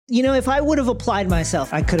if I would have applied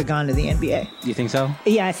myself, I could have gone to the NBA. You think so?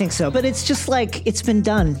 Yeah, I think so. But it's just like, it's been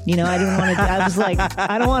done. I didn't want to, I was like,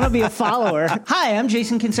 I don't want to be a follower. Hi, I'm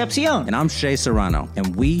Jason Concepcion. And I'm Shea Serrano.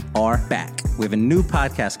 And we are back. We have a new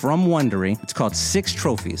podcast from Wondery. It's called Six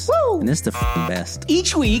Trophies. Woo! And it's the best.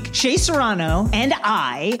 Each week, Shea Serrano and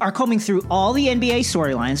I are combing through all the NBA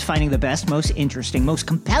storylines, finding the best, most interesting, most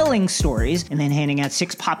compelling stories, and then handing out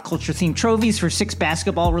 6 pop culture themed trophies for 6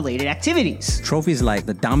 basketball related activities. Trophies like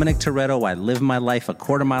the Dominic Toretto I Live My Life a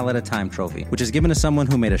Quarter Mile at a Time trophy, which is given to someone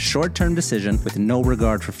who made a short-term decision with no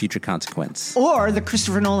regard for future consequence. Or the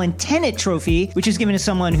Christopher Nolan Tenet trophy, which is given to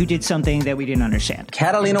someone who did something that we didn't understand.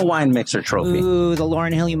 Catalina Wine Mixer trophy. Ooh, the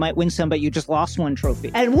Lauryn Hill, you might win some, but you just lost one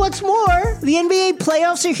trophy. And what's more, the NBA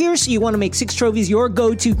playoffs are here, so you want to make Six Trophies your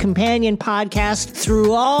go-to companion podcast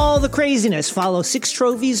through all the craziness. Follow Six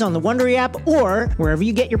Trophies on the Wondery app or wherever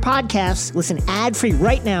you get your podcasts. Listen ad-free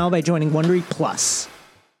right now by joining Wondery Plus.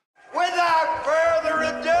 Without further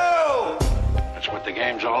ado, That's what the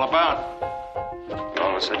game's all about. All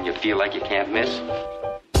of a sudden you feel like you can't miss.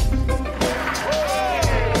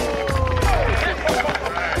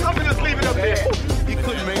 I'm gonna just leave it up there. You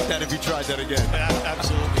couldn't make that if you tried that again.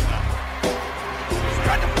 Absolutely not.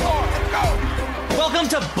 Spread the floor. Let's go. Welcome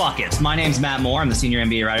to Buckets. My name's Matt Moore. I'm the senior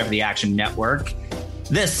NBA writer for the Action Network.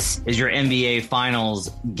 This is your NBA Finals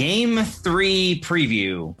Game 3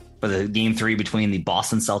 preview for the Game 3 between the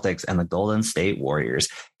Boston Celtics and the Golden State Warriors.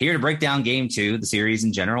 Here to break down Game 2, the series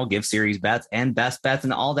in general, give series bets and best bets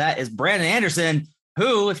and all that is Brandon Anderson,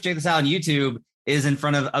 who, if you check this out on YouTube, is in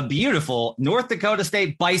front of a beautiful North Dakota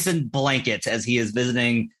State Bison blanket as he is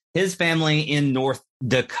visiting his family in North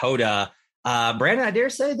Dakota. Brandon, I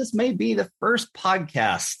dare say this may be the first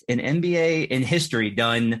podcast in NBA in history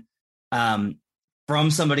done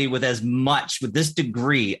from somebody with this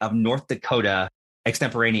degree of North Dakota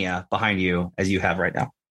extemporanea behind you as you have right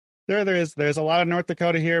now. There's a lot of North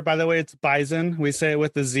Dakota here. By the way, it's Bison. We say it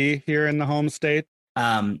with the Z here in the home state.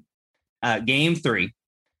 Game 3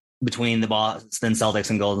 between the Boston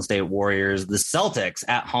Celtics and Golden State Warriors. The Celtics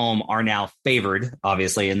at home are now favored,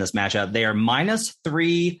 obviously, in this matchup. They are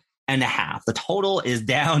 -3.5. The total is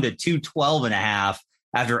down to 212.5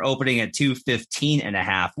 after opening at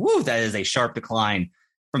 215.5. Woo, that is a sharp decline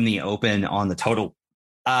from the open on the total.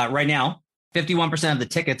 Right now, 51% of the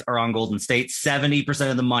tickets are on Golden State.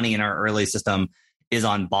 70% of the money in our early system is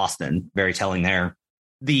on Boston. Very telling there.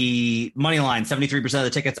 The money line, 73% of the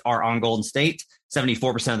tickets are on Golden State.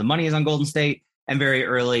 74% of the money is on Golden State. And very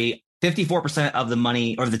early, 54% of the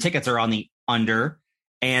money or the tickets are on the under.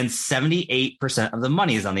 And 78% of the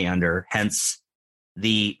money is on the under. Hence,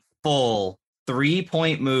 the full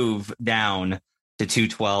 3-point move down to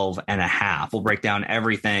 212.5. We'll break down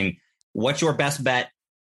everything. What's your best bet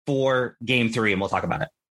for Game 3? And we'll talk about it.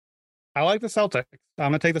 I like the Celtics.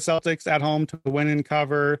 I'm going to take the Celtics at home to win and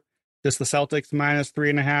cover. Just the Celtics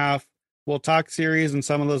 -3.5. We'll talk series and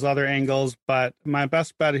some of those other angles, but my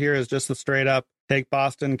best bet here is just the straight up take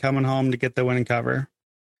Boston coming home to get the win and cover.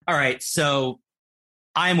 All right. So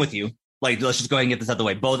I'm with you. Let's just go ahead and get this out of the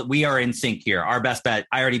way. Both we are in sync here. Our best bet,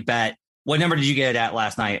 I already bet. What number did you get at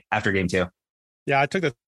last night after Game 2? Yeah, I took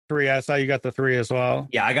the 3. I saw you got the 3 as well.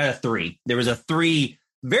 Yeah, I got a 3. There was a 3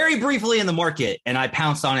 very briefly in the market, and I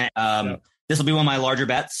pounced on it. This will be one of my larger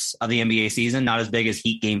bets of the NBA season. Not as big as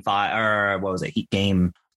Heat Game 5, or what was it? Heat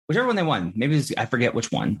Game, whichever one they won. Maybe I forget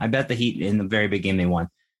which one. I bet the Heat in the very big game they won.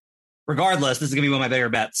 Regardless, this is going to be one of my bigger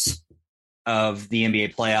bets of the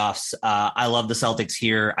NBA playoffs. I love the Celtics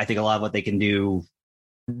here. I think a lot of what they can do.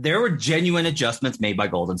 There were genuine adjustments made by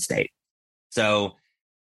Golden State. So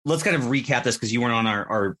let's kind of recap this because you weren't on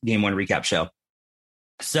our Game 1 recap show.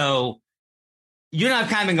 So you and I have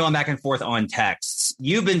kind of been going back and forth on texts.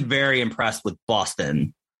 You've been very impressed with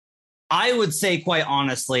Boston. I would say, quite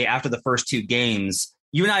honestly, after the first 2 games,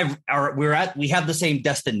 you and I we have the same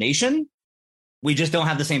destination. We just don't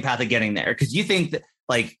have the same path of getting there. Because you think that,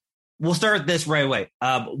 we'll start this right away.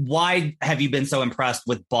 Why have you been so impressed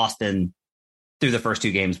with Boston through the first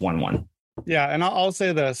 2 games, 1-1? Yeah, and I'll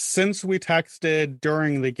say this. Since we texted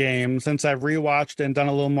during the game, since I've rewatched and done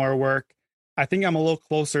a little more work, I think I'm a little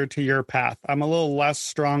closer to your path. I'm a little less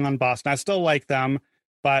strong on Boston. I still like them,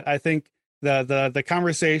 but I think the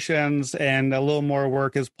conversations and a little more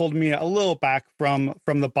work has pulled me a little back from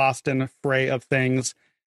the Boston fray of things.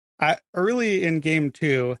 Early in Game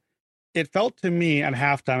 2, it felt to me at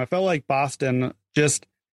halftime, I felt like Boston just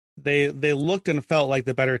they looked and felt like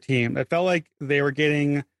the better team. It felt like they were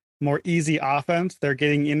getting more easy offense. They're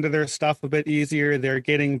getting into their stuff a bit easier. They're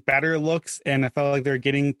getting better looks, and it felt like they're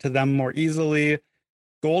getting to them more easily.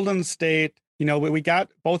 Golden State, we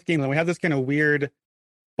got both games, and we had this kind of weird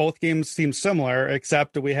both games seem similar,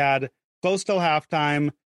 except we had close till halftime,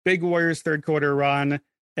 big Warriors third quarter run,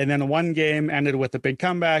 and then one game ended with a big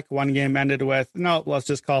comeback. One game ended with, no, let's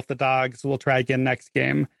just call off the dogs. We'll try again next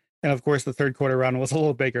game. And of course, the third quarter run was a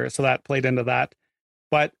little bigger, so that played into that.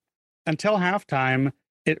 But until halftime,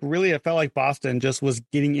 it felt like Boston just was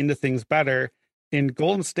getting into things better. In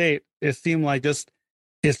Golden State, it seemed like it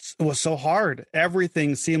was so hard.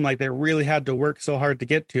 Everything seemed like they really had to work so hard to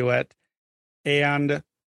get to it. And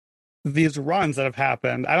these runs that have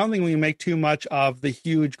happened, I don't think we can make too much of the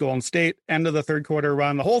huge Golden State end of the third quarter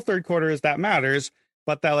run. The whole third quarter is that matters,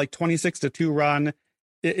 but that like 26-2 run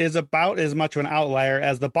is about as much of an outlier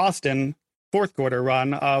as the Boston fourth quarter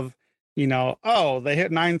run of, they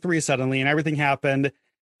hit 9-3 suddenly and everything happened.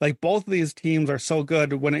 Like, both of these teams are so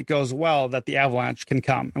good when it goes well that the avalanche can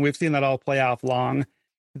come. And we've seen that all play off long,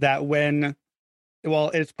 that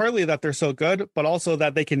it's partly that they're so good, but also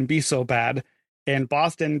that they can be so bad. And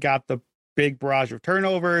Boston got the big barrage of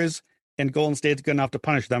turnovers, and Golden State's good enough to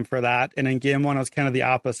punish them for that. And in game one, it was kind of the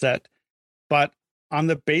opposite. But on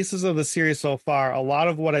the basis of the series so far, a lot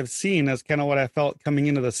of what I've seen is kind of what I felt coming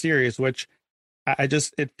into the series, which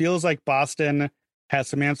it feels like Boston has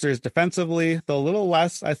some answers defensively, though a little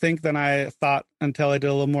less, I think, than I thought until I did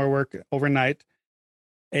a little more work overnight.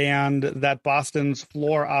 And that Boston's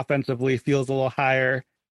floor offensively feels a little higher.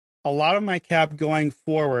 A lot of my cap going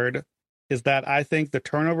forward is that I think the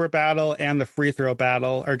turnover battle and the free throw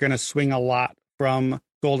battle are going to swing a lot from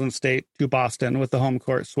Golden State to Boston with the home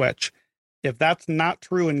court switch. If that's not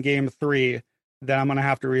true in game 3, then I'm going to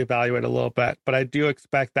have to reevaluate a little bit. But I do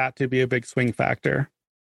expect that to be a big swing factor.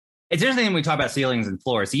 It's interesting when we talk about ceilings and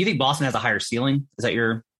floors. So you think Boston has a higher ceiling? Is that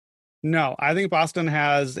your... No, I think Boston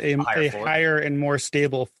has a higher and more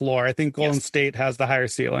stable floor. I think Golden State has the higher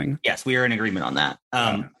ceiling. Yes, we are in agreement on that.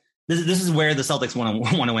 This is where the Celtics want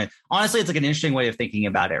to win. Honestly, it's like an interesting way of thinking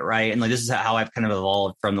about it, right? And like, this is how I've kind of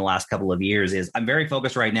evolved from the last couple of years. Is I'm very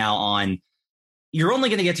focused right now on, you're only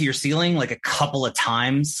going to get to your ceiling like a couple of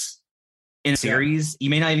times in a series. You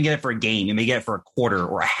may not even get it for a game. You may get it for a quarter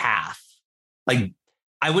or a half. Like,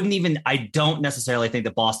 I don't necessarily think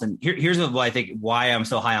that Boston, here's what I think, why I'm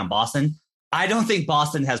so high on Boston. I don't think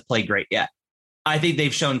Boston has played great yet. I think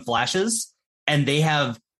they've shown flashes, and they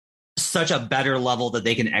have such a better level that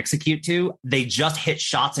they can execute to. They just hit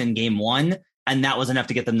shots in game 1, and that was enough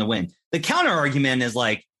to get them to win. The counter argument is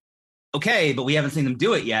like, okay, but we haven't seen them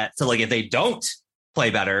do it yet. So like, if they don't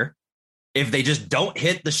play better, if they just don't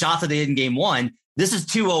hit the shots that they did in game 1, this is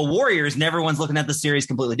 2-0 Warriors, and everyone's looking at the series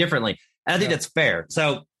completely differently. And I think that's fair.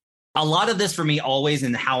 So a lot of this for me always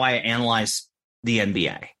in how I analyze the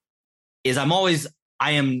NBA is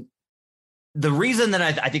the reason that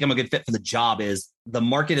I think I'm a good fit for the job is the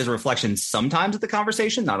market is a reflection sometimes of the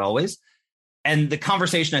conversation, not always. And the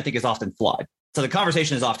conversation I think is often flawed. So the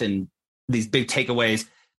conversation is often these big takeaways.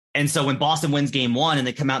 And so when Boston wins game 1 and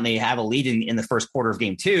they come out and they have a lead in the first quarter of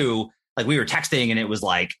game 2, like we were texting and it was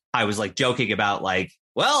like, I was like joking about like,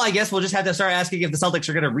 well, I guess we'll just have to start asking if the Celtics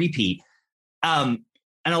are going to repeat. And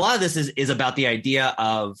a lot of this is about the idea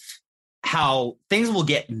of how things will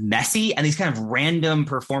get messy and these kind of random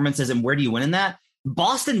performances. And where do you win in that?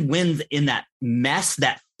 Boston wins in that mess,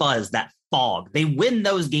 that fuzz, that fog. They win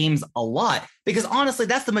those games a lot because honestly,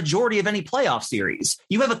 that's the majority of any playoff series.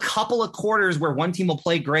 You have a couple of quarters where one team will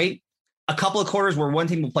play great, a couple of quarters where one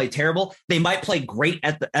team will play terrible. They might play great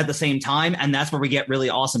at the same time. And that's where we get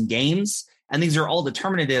really awesome games. And these are all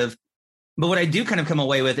determinative. But what I do kind of come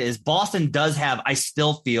away with is Boston does have, I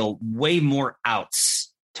still feel, way more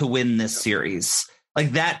outs to win this series.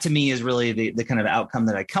 Like that to me is really the kind of outcome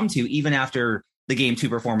that I come to, even after the game 2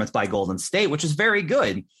 performance by Golden State, which is very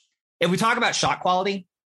good. If we talk about shot quality,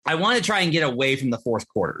 I want to try and get away from the fourth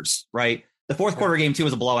quarters, right? The fourth quarter game 2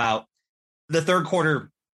 was a blowout. The third quarter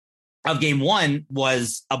of game 1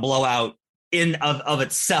 was a blowout in of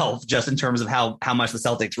itself, just in terms of how much the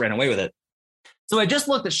Celtics ran away with it. So I just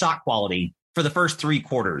looked at shot quality for the first 3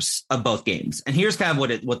 quarters of both games. And here's kind of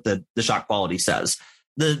what the shot quality says.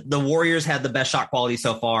 The Warriors had the best shot quality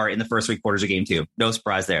so far in the first 3 quarters of game 2. No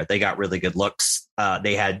surprise there. They got really good looks.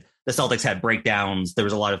 The Celtics had breakdowns. There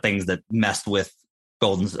was a lot of things that messed with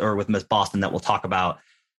with Boston that we'll talk about.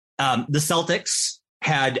 The Celtics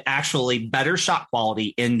had actually better shot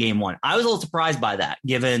quality in game 1. I was a little surprised by that,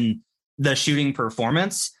 given the shooting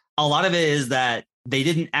performance. A lot of it is that they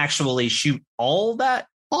didn't actually shoot all that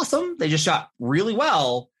awesome. They just shot really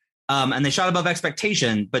well. And they shot above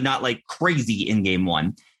expectation, but not like crazy in game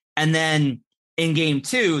 1. And then in game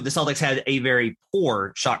 2, the Celtics had a very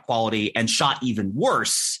poor shot quality and shot even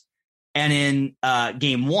worse. And in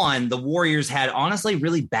game 1, the Warriors had honestly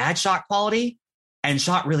really bad shot quality, and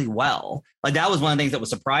shot really well. Like that was one of the things that was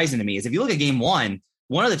surprising to me is if you look at game one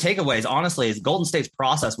of the takeaways, honestly, is Golden State's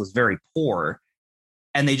process was very poor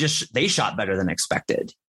and they shot better than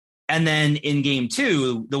expected. And then in game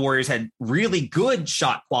two, the Warriors had really good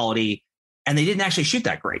shot quality and they didn't actually shoot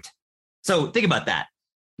that great. So think about that.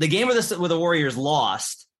 The game where the Warriors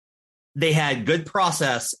lost, they had good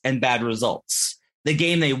process and bad results. The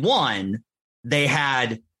game they won, they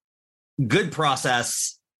had good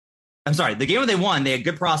process. I'm sorry. The game where they won, they had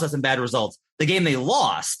good process and bad results. The game they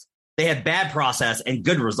lost, they had bad process and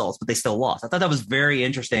good results, but they still lost. I thought that was very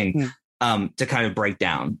interesting to kind of break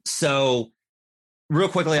down. So real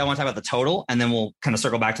quickly, I want to talk about the total, and then we'll kind of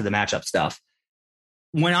circle back to the matchup stuff.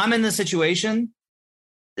 When I'm in this situation,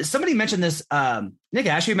 somebody mentioned this. Nick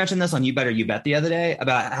Ashley mentioned this on You Better You Bet the other day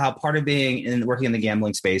about how part of working in the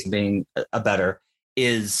gambling space and being a bettor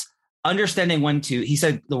is understanding when to, he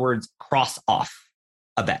said the words cross off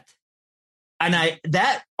a bet. And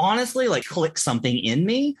that honestly like clicked something in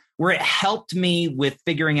me where it helped me with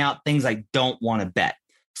figuring out things I don't want to bet.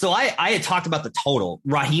 So I had talked about the total.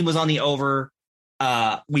 Raheem was on the over.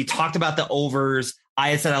 We talked about the overs. I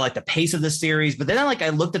had said I like the pace of the series, but then I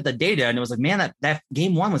looked at the data and it was like, man, that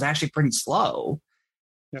game one was actually pretty slow.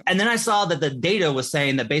 Yeah. And then I saw that the data was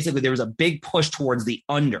saying that basically there was a big push towards the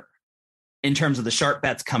under in terms of the sharp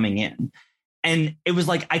bets coming in. And it was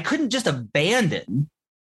like, I couldn't just abandon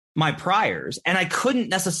my priors and I couldn't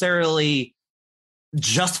necessarily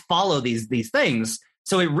just follow these things.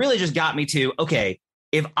 So it really just got me to, okay,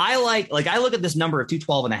 if I I look at this number of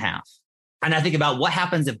 212.5 and I think about what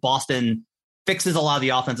happens if Boston fixes a lot of the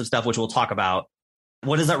offensive stuff, which we'll talk about.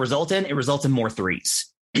 What does that result in? It results in more threes.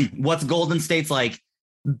 What's Golden State's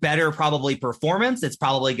better probably performance? It's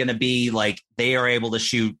probably going to be they are able to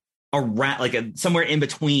shoot around somewhere in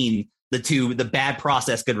between the two, the bad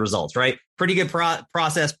process, good results, right? Pretty good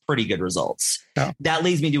process, pretty good results. Yeah. That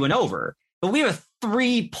leads me to an over, but we have a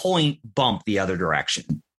 3-point bump the other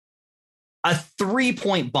direction. A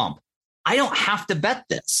 3-point bump. I don't have to bet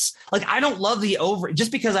this. I don't love the over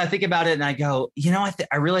just because I think about it and I go,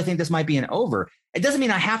 I really think this might be an over. It doesn't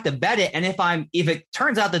mean I have to bet it. And if it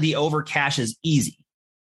turns out that the over cash is easy,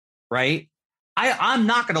 right? I'm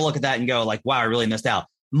not going to look at that and go wow, I really missed out.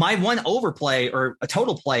 My one overplay or a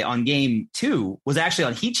total play on game two was actually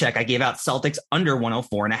on Heat Check. I gave out Celtics under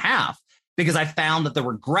 104.5 because I found that the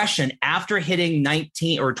regression after hitting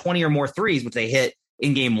 19 or 20 or more threes, which they hit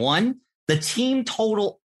in game one, the team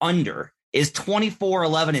total under is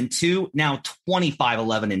 24-11-2, now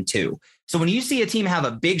 25-11-2. So when you see a team have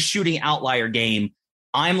a big shooting outlier game,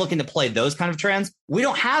 I'm looking to play those kind of trends. We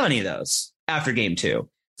don't have any of those after game two.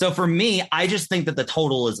 So for me, I just think that the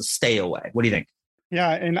total is a stay away. What do you think?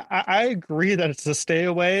 Yeah, and I agree that it's a stay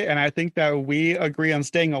away, and I think that we agree on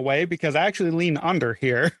staying away because I actually lean under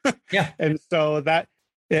here. Yeah. And so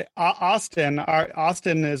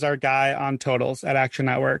Austin is our guy on totals at Action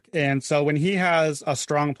Network. And so when he has a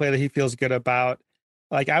strong play that he feels good about,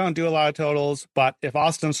 I don't do a lot of totals, but if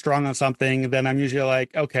Austin's strong on something, then I'm usually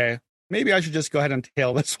okay, maybe I should just go ahead and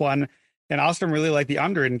tail this one. And Austin really liked the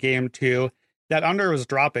under in game two. That under was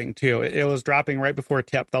dropping too. It was dropping right before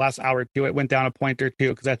tip, the last hour or two. It went down a point or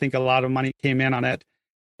two because I think a lot of money came in on it.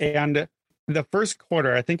 And the first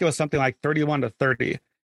quarter, I think it was something like 31-30.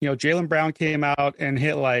 Jaylen Brown came out and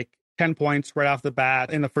hit 10 points right off the bat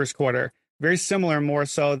in the first quarter. Very similar, more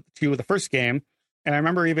so to the first game. And I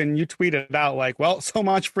remember even you tweeted out well, so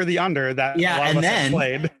much for the under that a lot of us have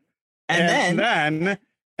played. And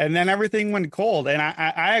then everything went cold. And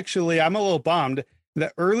I'm a little bummed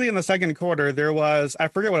that early in the second quarter, there was, I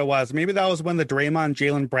forget what it was. Maybe that was when the Draymond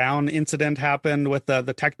Jaylen Brown incident happened with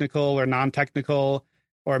the technical or non-technical,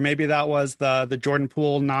 or maybe that was the Jordan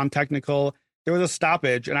Poole non-technical. There was a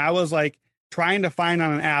stoppage, and I was trying to find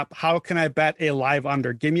on an app, how can I bet a live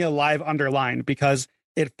under? Give me a live underline, because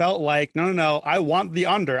it felt no, I want the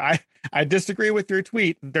under. I disagree with your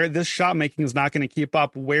tweet. This shot making is not going to keep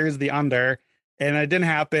up. Where's the under? And it didn't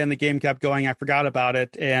happen. The game kept going. I forgot about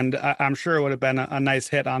it. And I'm sure it would have been a nice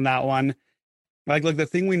hit on that one. Look, the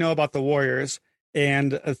thing we know about the Warriors,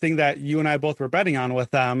 and a thing that you and I both were betting on with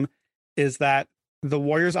them, is that the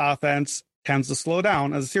Warriors offense tends to slow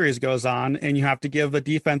down as the series goes on. And you have to give a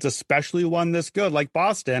defense, especially one this good like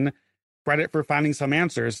Boston, credit for finding some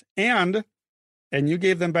answers. And you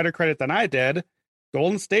gave them better credit than I did.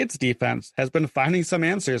 Golden State's defense has been finding some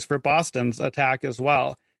answers for Boston's attack as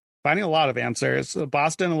well. Finding a lot of answers.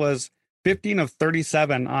 Boston was 15 of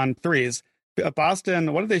 37 on threes.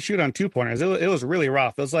 Boston, what did they shoot on 2-pointers? It was really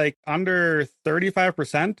rough. It was under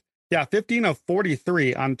 35%. Yeah, 15 of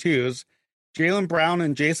 43 on twos. Jaylen Brown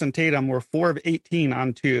and Jason Tatum were 4 of 18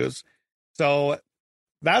 on twos. So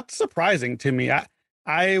That's surprising to me.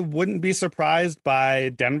 I wouldn't be surprised by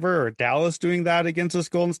Denver or Dallas doing that against this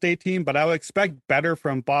Golden State team, but I would expect better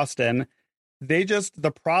from Boston.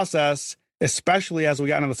 The process, especially as we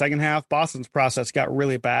got into the second half, Boston's process got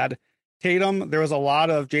really bad. Tatum, there was a lot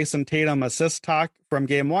of Jason Tatum assist talk from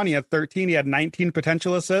game one. He had 13. He had 19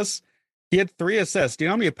 potential assists. He had 3 assists. Do you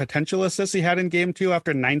know how many potential assists he had in game 2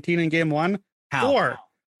 after 19 in game 1? How? 4.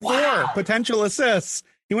 Wow. 4 potential assists.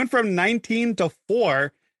 He went from 19 to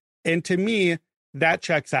 4. And to me, that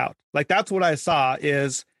checks out. Like, that's what I saw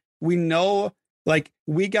is we know, like,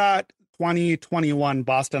 we got 2021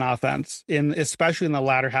 Boston offense especially in the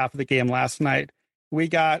latter half of the game last night. We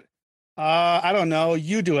got, I don't know,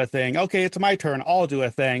 you do a thing. Okay, it's my turn. I'll do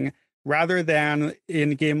a thing. Rather than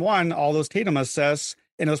in game 1, all those Tatum assists,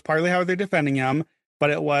 and it was partly how they're defending him,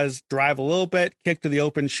 but it was drive a little bit, kick to the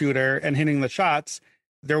open shooter, and hitting the shots.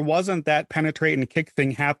 There wasn't that penetrate and kick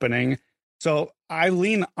thing happening. So I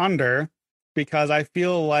lean under because I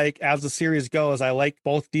feel like as the series goes, I like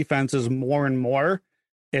both defenses more and more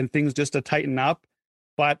and things just to tighten up.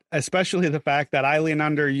 But especially the fact that I lean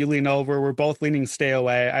under, you lean over, we're both leaning stay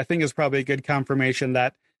away, I think is probably a good confirmation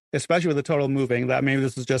that, especially with the total moving, that maybe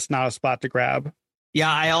this is just not a spot to grab.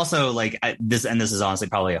 Yeah, I also like this, and this is honestly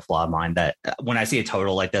probably a flaw of mine, that when I see a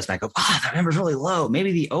total like this, and I go, that number's really low,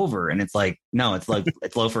 maybe the over. And it's like, no, it's like,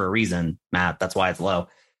 it's low for a reason, Matt. That's why it's low.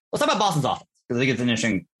 Let's talk about Boston's offense, because I think it's an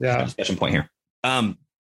interesting discussion point here.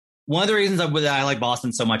 One of the reasons that I like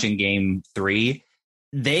Boston so much in game 3,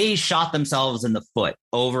 they shot themselves in the foot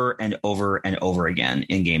over and over and over again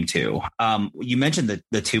in game 2. You mentioned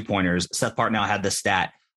the 2-pointers. Seth Partnow had the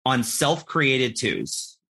stat on self-created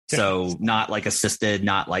 2s. So not like assisted,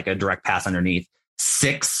 not like a direct pass underneath.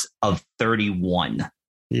 6 of 31.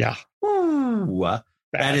 Yeah. Ooh,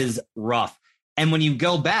 that is rough. And when you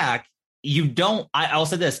go back, you don't, I'll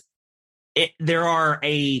say this, there are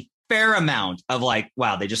a fair amount of like,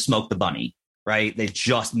 wow, they just smoked the bunny, right? They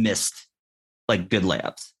just missed like good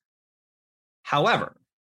layups. However,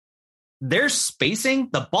 their spacing,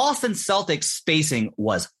 the Boston Celtics spacing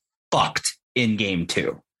was fucked in game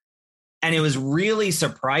 2. And it was really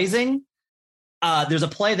surprising. There's a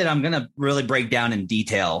play that I'm going to really break down in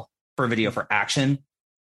detail for Video for Action.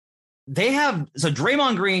 So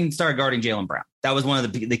Draymond Green started guarding Jaylen Brown. That was one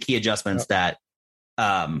of the key adjustments that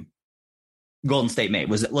Golden State made,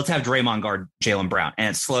 was let's have Draymond guard Jaylen Brown.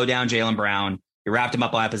 And it slowed down Jaylen Brown. He wrapped him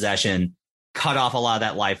up by a possession, cut off a lot of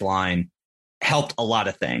that lifeline, helped a lot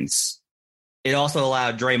of things. It also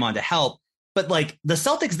allowed Draymond to help. But like the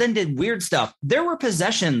Celtics then did weird stuff. There were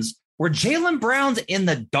possessions where Jaylen Brown's in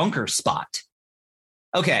the dunker spot.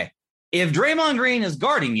 Okay, if Draymond Green is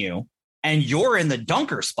guarding you and you're in the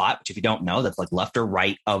dunker spot, which if you don't know, that's like left or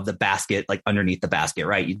right of the basket, like underneath the basket,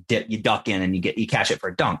 right? You duck in and you catch it for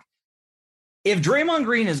a dunk. If Draymond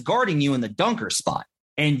Green is guarding you in the dunker spot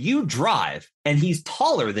and you drive and he's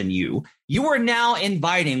taller than you, you are now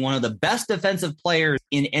inviting one of the best defensive players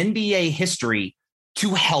in NBA history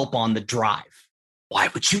to help on the drive. Why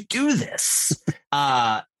would you do this?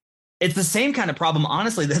 It's the same kind of problem,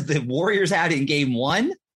 honestly, that the Warriors had in game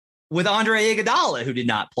 1 with Andre Iguodala, who did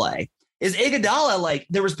not play. Is Iguodala, like,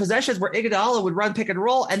 there was possessions where Iguodala would run pick and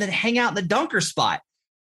roll and then hang out in the dunker spot.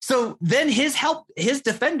 So then his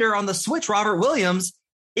defender on the switch, Robert Williams,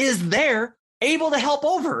 is there, able to help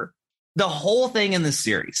over. The whole thing in this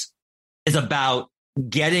series is about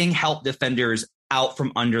getting help defenders out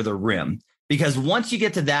from under the rim, because once you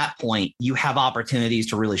get to that point, you have opportunities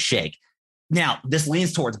to really shake. Now, this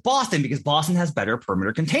leans towards Boston because Boston has better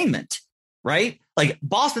perimeter containment, right? Like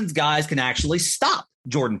Boston's guys can actually stop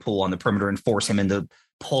Jordan Poole on the perimeter and force him into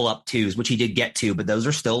pull up 2s, which he did get to, but those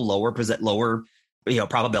are still lower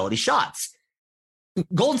probability shots.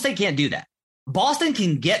 Golden State can't do that. Boston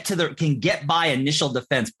can get by initial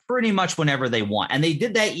defense pretty much whenever they want, and they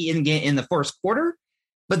did that in the first quarter.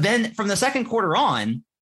 But then from the second quarter on,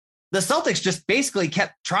 the Celtics just basically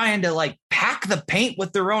kept trying to like pack the paint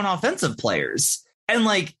with their own offensive players. And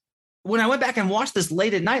like when I went back and watched this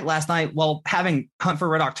late at night last night while having Hunt for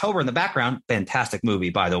Red October in the background, fantastic movie,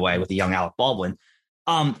 by the way, with the young Alec Baldwin,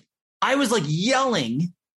 I was like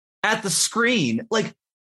yelling at the screen, like,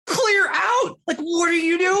 clear out. Like, what are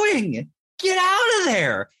you doing? Get out of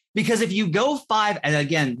there. Because if you go 5, and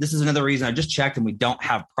again, this is another reason I just checked and we don't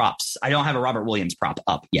have props. I don't have a Robert Williams prop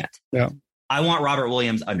up yet. Yeah. I want Robert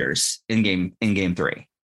Williams unders in game 3.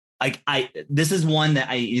 Like this is one that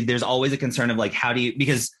there's always a concern of like, how do you,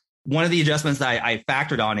 because one of the adjustments that I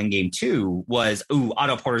factored on in game 2 was,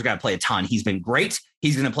 Otto Porter's got to play a ton. He's been great.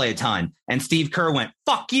 He's going to play a ton. And Steve Kerr went,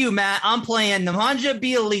 fuck you, Matt. I'm playing Nemanja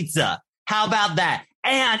Bjelica. How about that?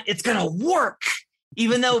 And it's going to work.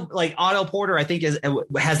 Even though like Otto Porter, I think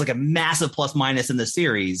has like a massive plus minus in the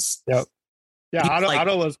series. Yep. Yeah,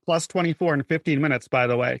 Otto was plus 24 in 15 minutes, by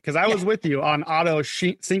the way, because I was with you on Otto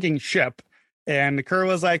sinking ship. And Kerr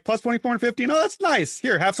was like, plus 24 and 15. Oh, that's nice.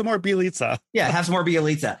 Here, have some more Bielitsa. Yeah, have some more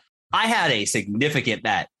Bielitsa. I had a significant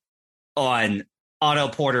bet on Otto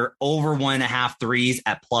Porter over 1.5 threes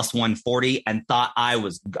at plus 140 and thought I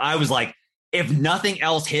was like, if nothing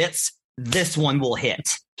else hits, this one will hit.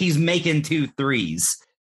 He's making 2 threes.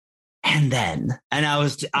 And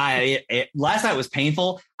last night was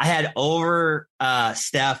painful. I had over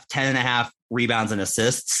Steph 10.5 rebounds and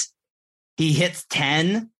assists. He hits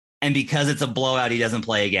 10, and because it's a blowout, he doesn't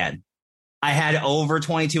play again. I had over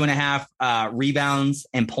 22.5 rebounds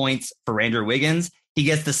and points for Andrew Wiggins. He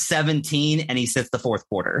gets to 17 and he sits the fourth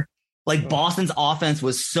quarter. Like Boston's offense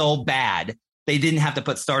was so bad, they didn't have to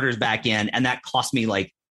put starters back in, and that cost me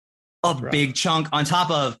like a big chunk on top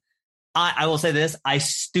of. I will say this. I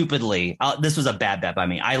stupidly, this was a bad bet by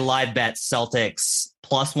me. I live bet Celtics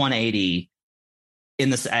plus 180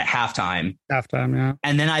 at halftime. Yeah.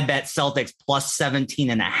 And then I bet Celtics plus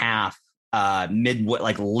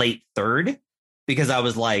 17.5 late third, because I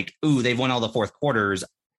was like, ooh, they've won all the fourth quarters.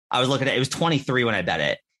 I was looking at it was 23 when I bet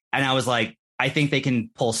it. And I was like, I think they can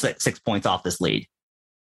pull 6 points off this lead.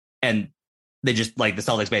 And they just like the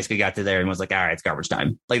Celtics basically got to there and was like, all right, it's garbage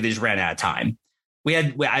time. Like they just ran out of time.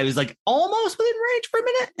 I was like almost within range for a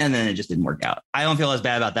minute, and then it just didn't work out. I don't feel as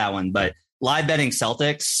bad about that one, but live betting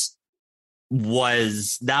Celtics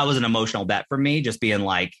was an emotional bet for me. Just being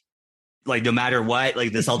like no matter what,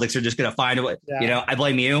 like the Celtics are just going to find a way. Yeah. I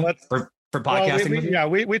blame you for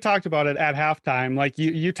podcasting. We talked about it at halftime. Like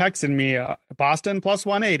you texted me Boston plus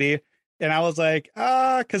 180. And I was like,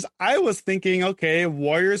 because I was thinking, okay,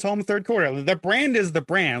 Warriors home third quarter. The brand is the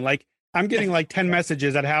brand. Like I'm getting like 10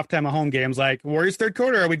 messages at halftime of home games like, Warriors third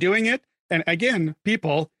quarter, are we doing it? And again,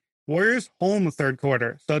 people, Warriors home third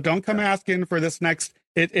quarter. So don't come asking for this next.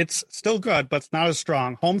 It's still good, but it's not as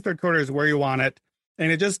strong. Home third quarter is where you want it.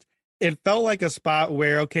 And it felt like a spot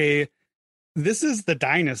where, okay, this is the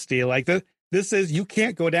dynasty. Like this is, you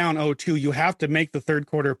can't go down 0-2. You have to make the third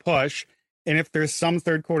quarter push. And if there's some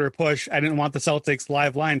third quarter push, I didn't want the Celtics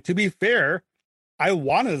live line. To be fair, I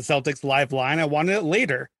wanted the Celtics live line. I wanted it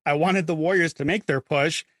later. I wanted the Warriors to make their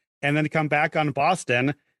push and then come back on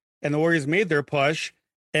Boston. And the Warriors made their push.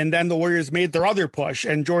 And then the Warriors made their other push.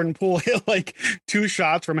 And Jordan Poole hit like 2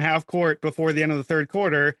 shots from half court before the end of the third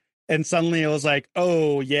quarter. And suddenly it was like,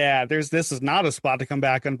 oh, yeah, this is not a spot to come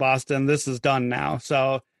back on Boston. This is done now.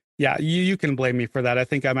 So, yeah, you can blame me for that. I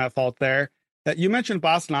think I'm at fault there. You mentioned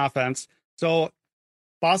Boston offense. So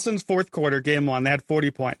Boston's fourth quarter, game 1, they had 40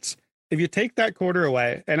 points. If you take that quarter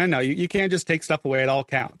away, and I know you can't just take stuff away, it all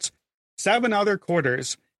counts. 7 other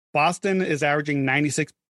quarters, Boston is averaging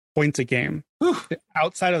 96 points a game.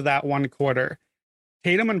 Outside of that one quarter,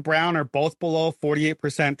 Tatum and Brown are both below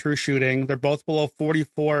 48% true shooting. They're both below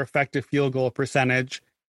 44 effective field goal percentage.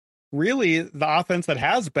 Really, the offense that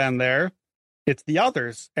has been there, it's the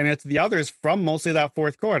others. And it's the others from mostly that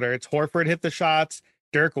fourth quarter. It's Horford hit the shots.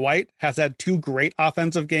 Derek White has had 2 great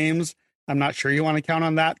offensive games. I'm not sure you want to count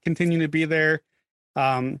on that continuing to be there.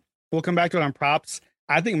 We'll come back to it on props.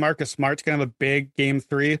 I think Marcus Smart's going to have a big game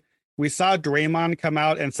 3. We saw Draymond come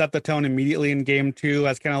out and set the tone immediately in game 2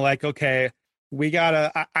 as kind of like, okay,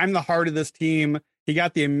 I'm the heart of this team. He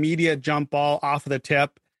got the immediate jump ball off of the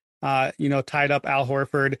tip, tied up Al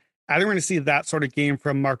Horford. I think we're going to see that sort of game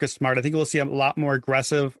from Marcus Smart. I think we'll see a lot more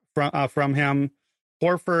aggressive from him.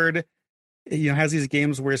 Horford, has these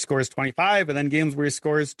games where he scores 25 and then games where he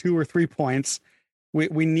scores 2 or 3 points.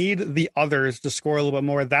 We need the others to score a little bit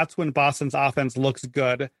more. That's when Boston's offense looks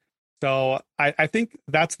good. So I think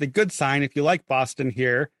that's the good sign if you like Boston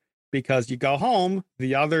here, because you go home,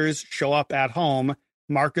 the others show up at home.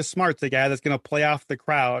 Marcus Smart's the guy that's going to play off the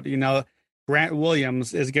crowd. Grant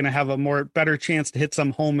Williams is going to have a better chance to hit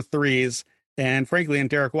some home threes. And frankly, and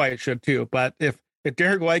Derek White should too. But if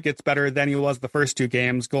Derek White gets better than he was the first 2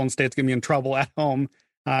 games, Golden State's going to be in trouble at home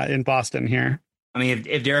in Boston here. I mean,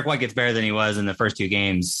 if Derek White gets better than he was in the first 2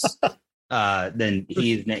 games, then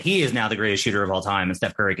he is now the greatest shooter of all time, and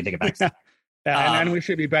Steph Curry can take it back. And we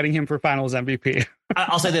should be betting him for Finals MVP.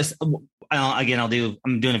 I'll say this again.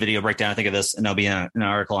 I'm doing a video breakdown. I think of this, and there'll be an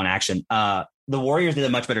article on Action. The Warriors did a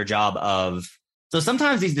much better job of. So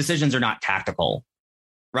sometimes these decisions are not tactical,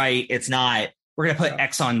 right? It's not. We're going to put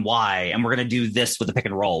X on Y, and we're going to do this with the pick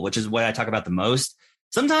and roll, which is what I talk about the most.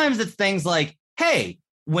 Sometimes it's things like, hey,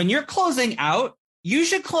 when you're closing out, you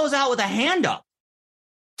should close out with a hand up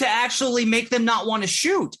to actually make them not want to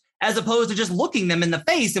shoot, as opposed to just looking them in the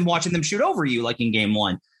face and watching them shoot over you, like in game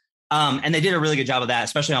 1. And they did a really good job of that,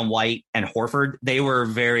 especially on White and Horford. They were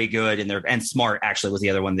very good and Smart actually was the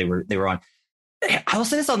other one they were on. I will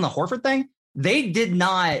say this on the Horford thing. They did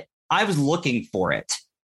not, I was looking for it.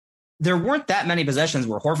 There weren't that many possessions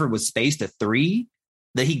where Horford was spaced a three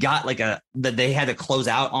that he got that they had to close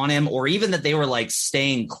out on him, or even that they were like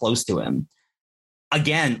staying close to him.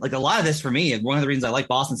 Again, like a lot of this for me, and one of the reasons I like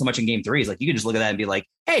Boston so much in game 3 is like, you can just look at that and be like,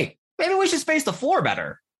 hey, maybe we should space the floor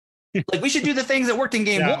better. Like we should do the things that worked in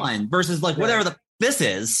game 1 versus like whatever this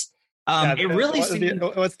is. It really seemed...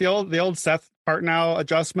 what's the old Seth Partnow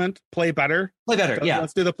adjustment? Play better.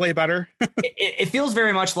 Let's do the play better. it feels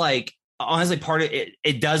very much like, honestly, part of it.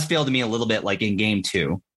 It does feel to me a little bit like in game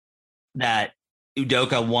 2 that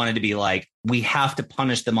Udoka wanted to be like, we have to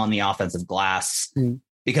punish them on the offensive glass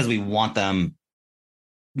because we want them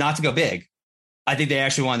not to go big. I think they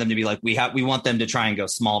actually want them to be like, we want them to try and go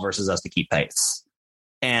small versus us to keep pace.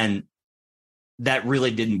 And that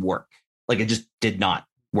really didn't work. Like it just did not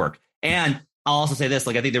work. And I'll also say this,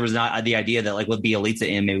 like, I think there was not the idea that like with Bjelica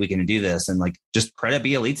in, maybe we can do this, and like just credit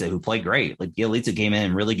Bjelica who played great. Like Bjelica came in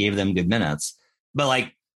and really gave them good minutes. But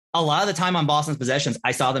like a lot of the time on Boston's possessions,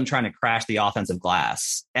 I saw them trying to crash the offensive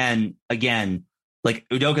glass. And again, like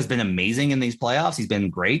Udoka's been amazing in these playoffs. He's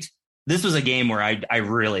been great. This was a game where I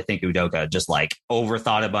really think Udoka just like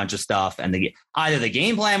overthought a bunch of stuff, and either the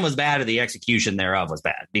game plan was bad or the execution thereof was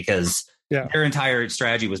bad because their entire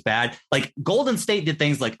strategy was bad. Like Golden State did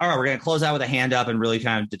things like, all right, we're going to close out with a hand up and really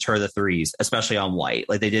kind of deter the threes, especially on White.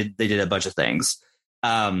 Like they did a bunch of things.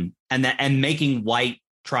 And making White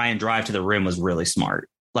try and drive to the rim was really smart.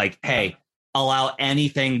 Like, hey, allow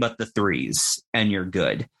anything but the threes and you're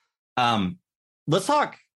good. Let's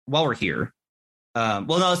talk while we're here.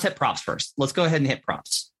 Let's hit props first. Let's go ahead and hit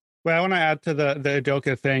props. Well, I want to add to the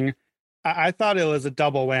Udoka thing. I thought it was a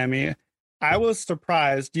double whammy. I was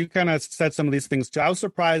surprised. You kind of said some of these things too. I was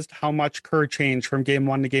surprised how much Kerr changed from game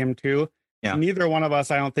 1 to game 2. Yeah. Neither one of us,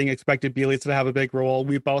 I don't think, expected Bjelica to have a big role.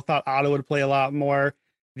 We both thought Otto would play a lot more.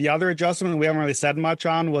 The other adjustment we haven't really said much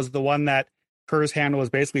on was the one that Kerr's hand was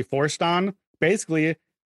basically forced on, basically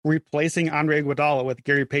replacing Andre Iguodala with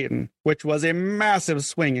Gary Payton, which was a massive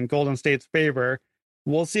swing in Golden State's favor.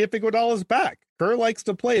 We'll see if Iguodala is back. Kerr likes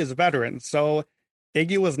to play as a veteran, so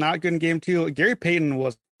Iggy was not good in game 2. Gary Payton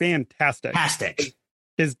was fantastic.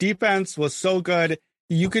 His defense was so good.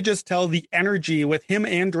 You could just tell the energy with him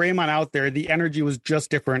and Draymond out there. The energy was just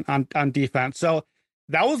different on defense. So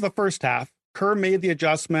that was the first half. Kerr made the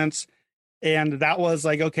adjustments, and that was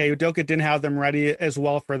like, okay, Udoka didn't have them ready as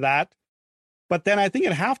well for that. But then I think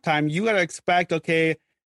at halftime, you got to expect, okay,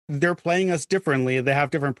 they're playing us differently. They have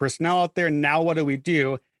different personnel out there. Now what do we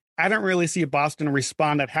do? I don't really see Boston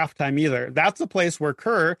respond at halftime either. That's the place where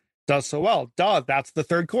Kerr does so well. That's the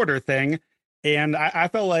third quarter thing. And I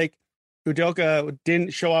felt like Udoka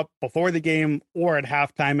didn't show up before the game or at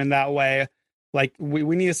halftime in that way. Like we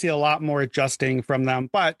need to see a lot more adjusting from them,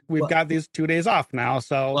 but we've got these 2 days off now.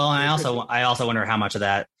 So, well, and I also wonder how much of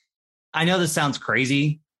that, I know this sounds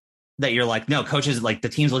crazy that you're like, no, coaches, like the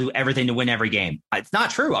teams will do everything to win every game. It's not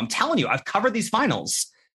true. I'm telling you, I've covered these finals.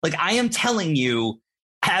 Like I am telling you,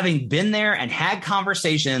 having been there and had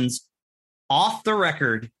conversations off the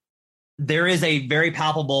record, there is a very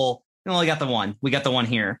palpable, we got the one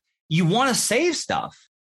here. You want to save stuff.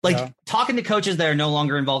 Like talking to coaches that are no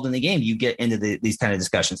longer involved in the game, you get into these kind of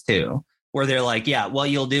discussions too, where they're like, yeah, what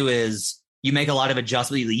you'll do is you make a lot of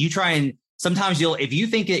adjustments. You try and sometimes if you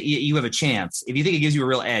think you have a chance, if you think it gives you a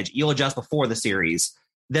real edge, you'll adjust before the series.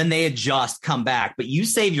 Then they adjust, come back, but you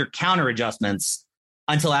save your counter adjustments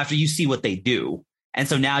until after you see what they do. And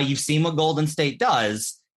so now you've seen what Golden State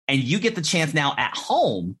does, and you get the chance now at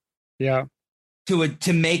home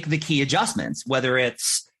to make the key adjustments, whether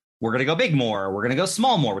it's we're going to go big more, or we're going to go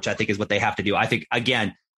small more, which I think is what they have to do. I think,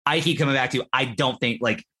 again, I keep coming back to, I don't think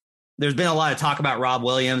like there's been a lot of talk about Rob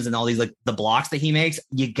Williams and all these like the blocks that he makes.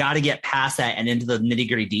 You got to get past that and into the nitty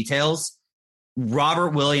gritty details.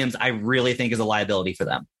 Robert Williams, I really think is a liability for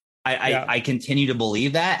them. I continue to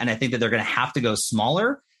believe that. And I think that they're going to have to go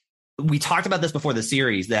smaller. We talked about this before the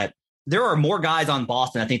series that there are more guys on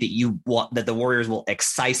Boston. I think that the Warriors will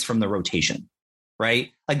excise from the rotation,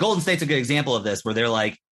 right? Like Golden State's a good example of this, where they're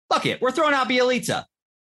like, fuck it, we're throwing out Bjelica,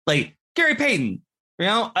 like Gary Payton,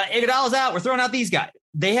 Iguodala's out. We're throwing out these guys.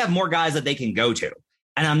 They have more guys that they can go to.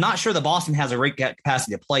 And I'm not sure that Boston has a great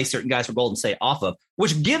capacity to play certain guys for Golden State off of,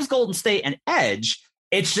 which gives Golden State an edge.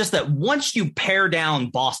 It's just that once you pare down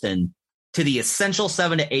Boston to the essential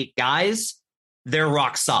 7 to 8 guys, they're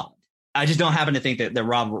rock solid. I just don't happen to think that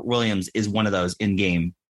Robert Williams is one of those in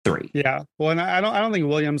game 3. Yeah. Well, and I don't think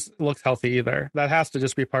Williams looks healthy either. That has to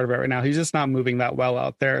just be part of it right now. He's just not moving that well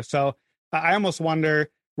out there. So I almost wonder,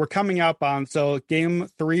 we're coming up on, so game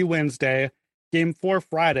 3 Wednesday, game 4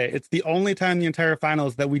 Friday. It's the only time in the entire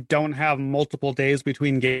finals that we don't have multiple days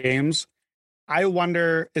between games. I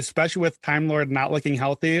wonder, especially with Time Lord not looking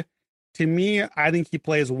healthy, to me, I think he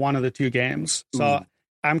plays one of the 2 games. So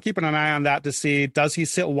I'm keeping an eye on that to see, does he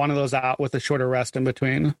sit one of those out with a shorter rest in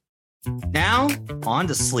between? Now, on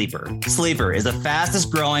to Sleeper. Sleeper is the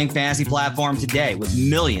fastest growing fantasy platform today with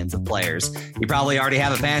millions of players. You probably already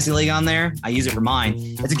have a fantasy league on there. I use it for mine.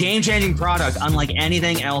 It's a game-changing product unlike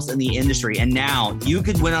anything else in the industry. And now you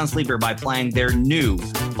could win on Sleeper by playing their new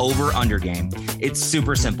over-under game. It's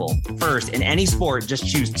super simple. First, in any sport, just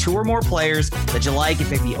choose 2 or more players that you like and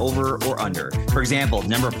pick the over or under. For example,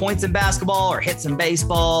 number of points in basketball or hits in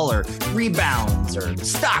baseball or rebounds or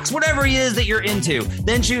stocks, whatever it is that you're into.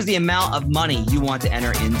 Then choose the amount of money you want to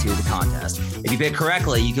enter into the contest. If you pick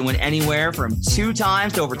correctly, you can win anywhere from 2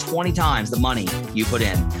 times to over 20 times the money you put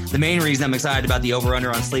in. The main reason I'm excited about the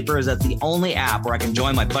over-under on Sleeper is that's the only app where I can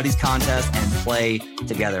join my buddies' contest and play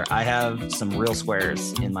together. I have some real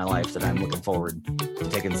squares in my life that I'm looking forward to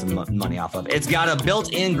taking some money off of. It's got a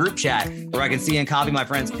built-in group chat where I can see and copy my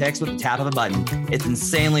friends' picks with the tap of a button. It's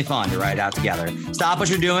insanely fun to write out together. Stop what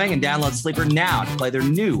you're doing and download Sleeper now to play their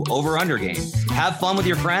new over-under game. Have fun with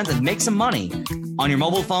your friends and make some money. On your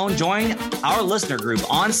mobile phone, join our listener group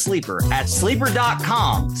on Sleeper at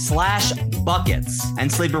sleeper.com/buckets,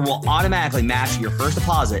 and Sleeper will automatically match your first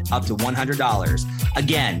deposit up to $100.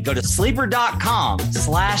 Again, go to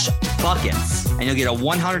sleeper.com/buckets, and you'll get a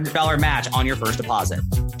 $100 match on your first deposit.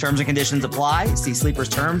 Terms and conditions apply. See Sleeper's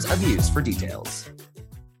terms of use for details.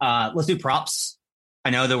 Let's do props.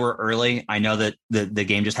 I know that we're early. I know that the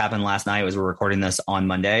game just happened last night as we're recording this on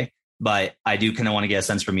Monday. But I do kind of want to get a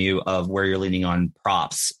sense from you of where you're leaning on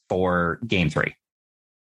props for game 3.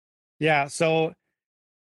 Yeah, so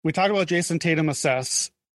we talked about Jason Tatum assists.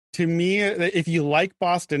 To me, if you like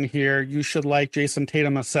Boston here, you should like Jason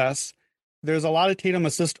Tatum assists. There's a lot of Tatum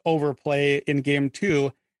assist overplay in game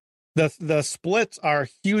 2. The splits are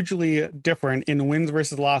hugely different in wins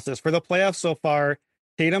versus losses. For the playoffs so far,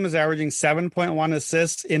 Tatum is averaging 7.1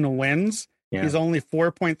 assists in wins. Yeah. He's only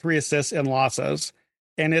 4.3 assists in losses.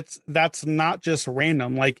 And that's not just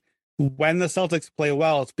random. Like, when the Celtics play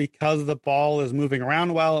well, it's because the ball is moving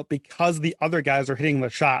around well, because the other guys are hitting the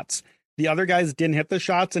shots. The other guys didn't hit the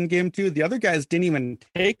shots in game 2. The other guys didn't even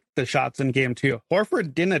take the shots in game 2.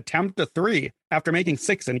 Horford didn't attempt a 3 after making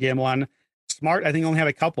 6 in game 1. Smart, I think, only had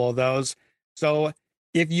a couple of those. So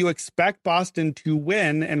if you expect Boston to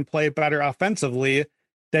win and play better offensively,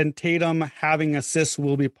 then Tatum having assists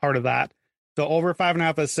will be part of that. So over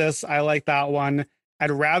 5.5 assists, I like that one. I'd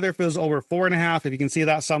rather if it was over 4.5, if you can see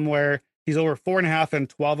that somewhere. He's over 4.5 and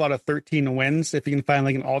 12 out of 13 wins, if you can find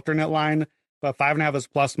like an alternate line. But 5.5 is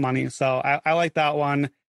plus money. So I like that one,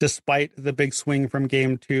 despite the big swing from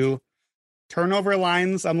game 2. Turnover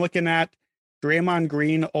lines, I'm looking at Draymond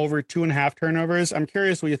Green over 2.5 turnovers. I'm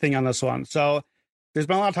curious what you think on this one. So there's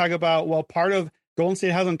been a lot of talk about, well, part of Golden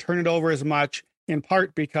State hasn't turned it over as much, in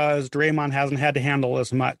part because Draymond hasn't had to handle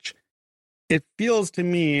as much. It feels to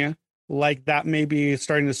me like that may be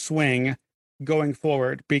starting to swing going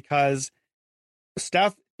forward because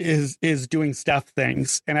Steph is doing Steph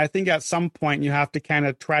things. And I think at some point you have to kind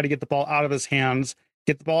of try to get the ball out of his hands.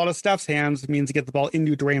 Get the ball out of Steph's hands means get the ball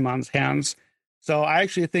into Draymond's hands. So I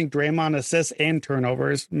actually think Draymond assists and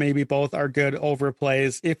turnovers, maybe both are good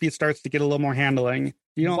overplays if he starts to get a little more handling.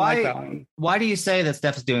 You don't like that one. Why do you say that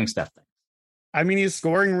Steph is doing Steph things? I mean, he's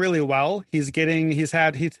scoring really well. He's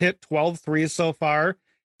hit 12 threes so far.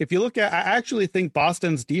 If you look at, I actually think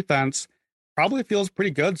Boston's defense probably feels pretty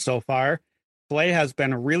good so far. Play has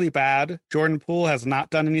been really bad. Jordan Poole has not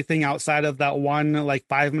done anything outside of that one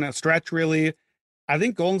 5-minute stretch, really. I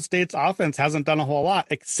think Golden State's offense hasn't done a whole lot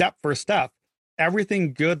except for Steph.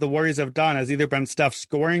 Everything good the Warriors have done has either been Steph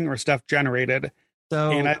scoring or Steph generated.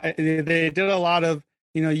 So, and they did a lot of,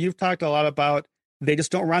 you've talked a lot about they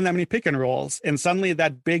just don't run that many pick and rolls. And suddenly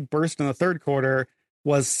that big burst in the third quarter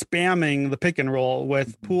was spamming the pick and roll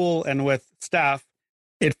with Poole and with Steph.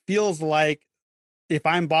 It feels like if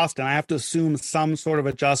I'm Boston, I have to assume some sort of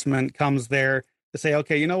adjustment comes there to say,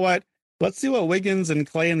 okay, you know what? Let's see what Wiggins and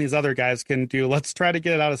Clay and these other guys can do. Let's try to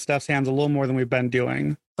get it out of Steph's hands a little more than we've been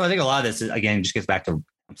doing. So I think a lot of this, again, just gets back to,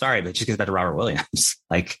 I'm sorry, but it just gets back to Robert Williams.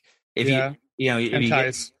 If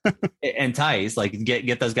Tice,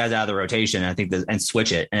 get those guys out of the rotation, I think and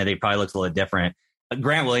switch it. And I think it probably looks a little different.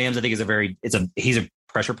 Grant Williams, I think he's a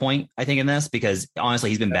pressure point, I think, in this, because honestly,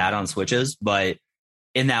 he's been bad on switches, but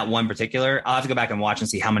in that one particular, I'll have to go back and watch and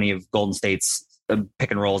see how many of Golden State's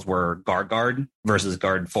pick and rolls were guard versus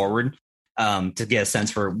guard forward, to get a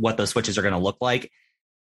sense for what those switches are going to look like.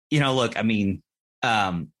 Look, I mean,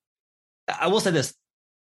 I will say this.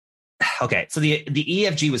 Okay, so the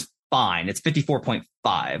EFG was fine. It's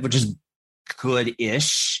 54.5, which is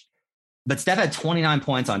good-ish. But Steph had 29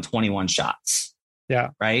 points on 21 shots. Yeah.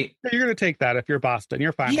 Right? You're going to take that if you're Boston.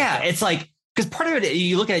 You're fine. Yeah, it's like, because part of it,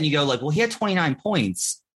 you look at it and you go like, well, he had 29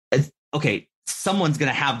 points. Okay, someone's going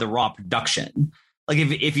to have the raw production. Like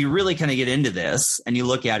if you really kind of get into this and you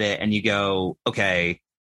look at it and you go, okay,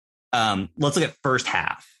 let's look at first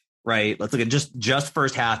half. Right. Let's look at just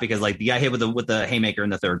first half, because like the guy hit with the haymaker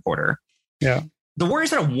in the third quarter. Yeah. The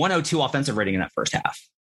Warriors had a 102 offensive rating in that first half.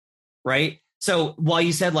 Right. So while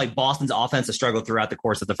you said like Boston's offense has struggled throughout the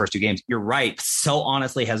course of the first two games, you're right. So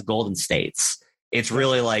honestly has Golden State's. It's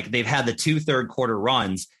really like they've had the 2 third quarter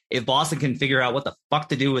runs. If Boston can figure out what the fuck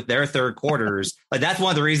to do with their third quarters, like that's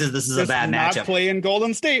one of the reasons this is a bad matchup. Not play in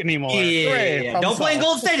Golden State anymore. Yeah. Don't play in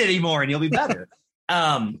Golden State anymore and you'll be better.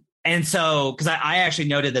 And so, because I actually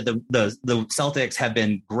noted that the Celtics have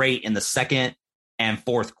been great in the second and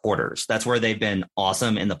fourth quarters. That's where they've been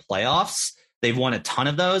awesome in the playoffs. They've won a ton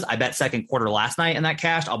of those. I bet second quarter last night and that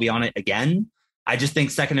cashed. I'll be on it again. I just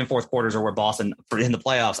think second and fourth quarters are where Boston, in the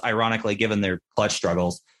playoffs, ironically, given their clutch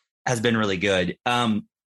struggles, has been really good.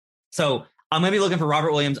 So I'm going to be looking for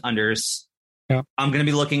Robert Williams unders. Yeah. I'm going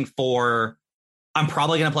to be looking for, I'm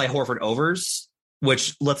probably going to play Horford overs,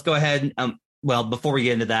 which let's go ahead. Well, before we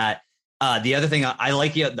get into that, the other thing I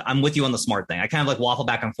like you, I'm with you on the Smart thing. I kind of like waffle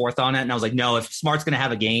back and forth on it. And I was like, no, if Smart's going to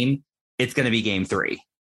have a game, it's going to be game 3.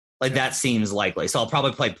 Like that seems likely. So I'll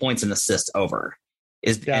probably play points and assists over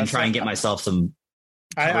and try and get myself some.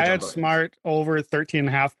 I had Smart over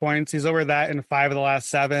 13.5 points. He's over that in 5 of the last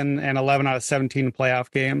 7 and 11 out of 17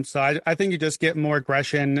 playoff games. So I think you just get more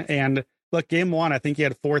aggression. And look, game 1, I think he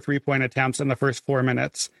had 4 3-point attempts in the first 4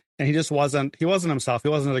 minutes. And he wasn't himself. He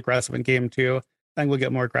wasn't as aggressive in game 2. I think we'll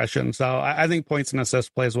get more aggression. So I think points and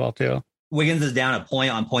assists plays well too. Wiggins is down a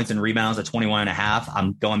point on points and rebounds at 21.5.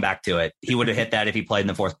 I'm going back to it. He would have hit that if he played in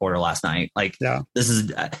the fourth quarter last night. Like, yeah. This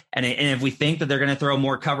is, and if we think that they're going to throw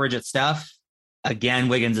more coverage at Steph, again,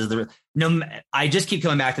 Wiggins is I just keep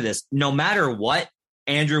coming back to this. No matter what,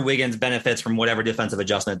 Andrew Wiggins benefits from whatever defensive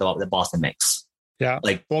adjustment that Boston makes. Yeah.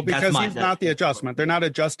 Like, well, because he's not the adjustment. They're not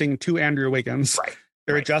adjusting to Andrew Wiggins. Right.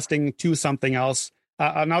 They're adjusting to something else.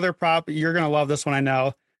 Another prop, you're going to love this one, I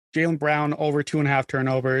know. Jaylen Brown over 2.5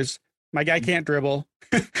 turnovers. My guy can't dribble.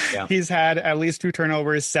 Yeah. He's had at least 2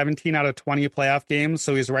 turnovers, 17 out of 20 playoff games.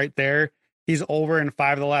 So he's right there. He's over in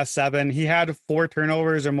 5 of the last 7. He had 4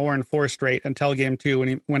 turnovers or more in 4 straight until game 2 when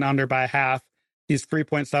he went under by half. He's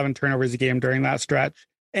 3.7 turnovers a game during that stretch.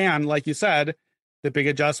 And like you said, the big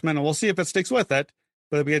adjustment, and we'll see if it sticks with it,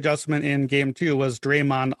 but the big adjustment in game 2 was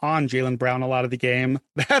Draymond on Jaylen Brown a lot of the game.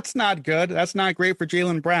 That's not good. That's not great for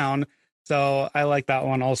Jaylen Brown. So I like that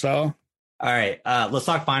one also. All right, let's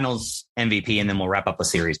talk finals MVP, and then we'll wrap up with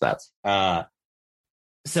series bets.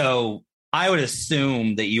 So I would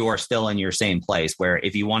assume that you are still in your same place where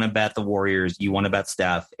if you want to bet the Warriors, you want to bet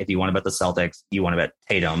Steph. If you want to bet the Celtics, you want to bet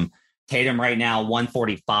Tatum. Tatum right now,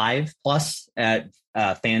 145 plus at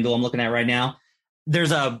FanDuel I'm looking at right now.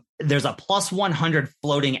 There's a plus 100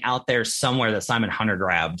 floating out there somewhere that Simon Hunter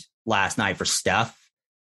grabbed last night for Steph.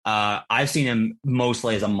 I've seen him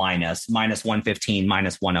mostly as a minus 115,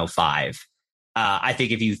 minus 105. I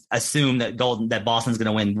think if you assume that Boston's going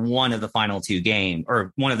to win one of the final 2 games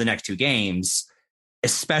or one of the next 2 games,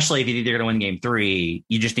 especially if you think they're going to win game 3,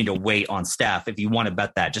 you just need to wait on Steph. If you want to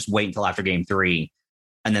bet that, just wait until after game 3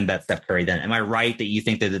 and then bet Steph Curry then. Am I right that you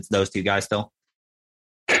think that it's those 2 guys still?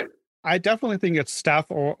 I definitely think it's Steph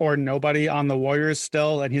or nobody on the Warriors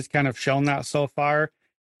still, and he's kind of shown that so far.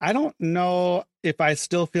 I don't know if I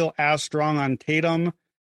still feel as strong on Tatum.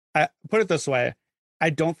 Put it this way. I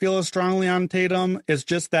don't feel as strongly on Tatum. It's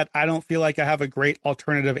just that I don't feel like I have a great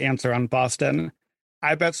alternative answer on Boston.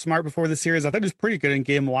 I bet Smart before the series. I thought he was pretty good in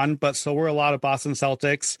game 1, but so were a lot of Boston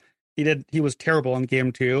Celtics. He was terrible in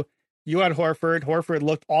game 2. You had Horford. Horford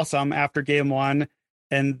looked awesome after game 1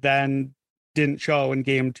 and then didn't show in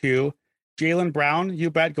game 2. Jaylen Brown, you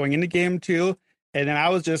bet going into game 2. And then I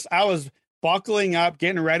was buckling up,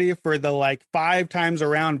 getting ready for the 5 times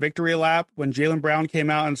around victory lap when Jaylen Brown came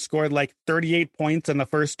out and scored 38 points in the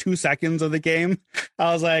first 2 seconds of the game.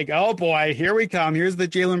 I was like, oh boy, here we come. Here's the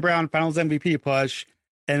Jaylen Brown finals MVP push.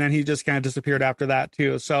 And then he just kind of disappeared after that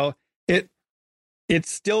too. So it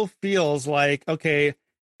still feels like, okay,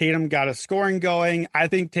 Tatum got a scoring going. I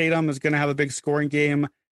think Tatum is going to have a big scoring game.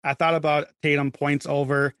 I thought about Tatum points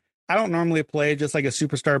over. I don't normally play just like a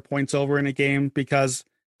superstar points over in a game because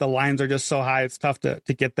the lines are just so high. It's tough to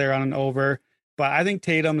get there on an over. But I think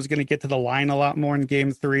Tatum is going to get to the line a lot more in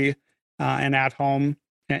game 3 and at home.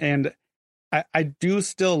 And I do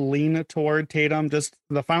still lean toward Tatum. Just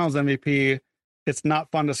the Finals MVP, it's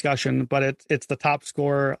not fun discussion, but it's the top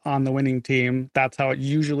scorer on the winning team. That's how it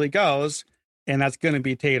usually goes, and that's going to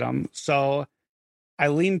be Tatum. So I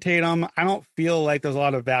lean Tatum. I don't feel like there's a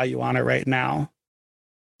lot of value on it right now.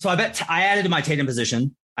 So I bet I added to my Tatum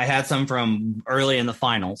position. I had some from early in the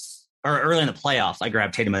finals or early in the playoffs. I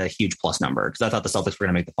grabbed Tatum at a huge plus number because I thought the Celtics were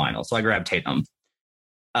going to make the finals. So I grabbed Tatum.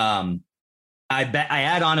 I bet I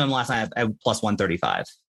add on to him last night at plus 135.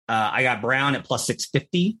 I got Brown at plus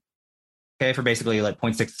 650. Okay, for basically like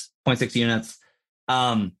 0.6 units.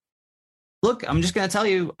 Look, I'm just going to tell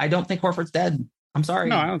you, I don't think Horford's dead. I'm sorry.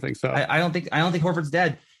 No, I don't think so. I don't think Horford's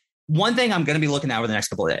dead. One thing I'm going to be looking at over the next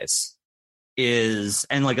couple of days is,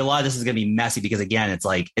 and like a lot of this is going to be messy because again, it's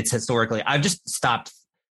like, it's historically, I've just stopped.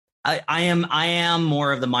 I am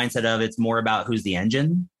more of the mindset of it's more about who's the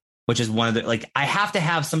engine, which is one of the, like, I have to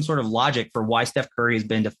have some sort of logic for why Steph Curry has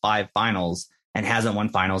been to 5 finals and hasn't won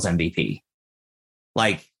finals MVP.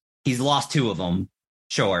 Like, he's lost 2 of them,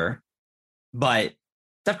 sure. But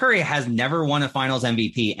Steph Curry has never won a finals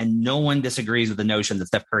MVP, and no one disagrees with the notion that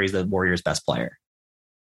Steph Curry is the Warriors' best player.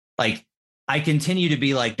 Like, I continue to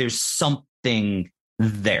be like, there's something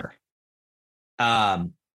there.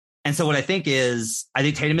 And so what I think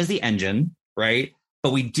Tatum is the engine, right?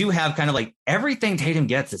 But we do have kind of like everything Tatum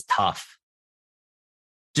gets is tough.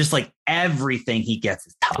 Just like everything he gets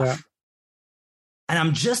is tough. Yeah. And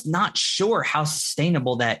I'm just not sure how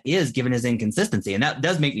sustainable that is given his inconsistency. And that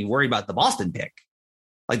does make me worried about the Boston pick.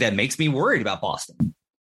 Like that makes me worried about Boston.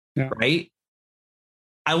 Yeah. Right.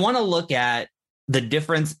 I want to look at the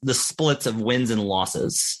difference, the splits of wins and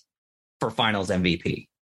losses for finals MVP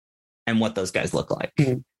and what those guys look like.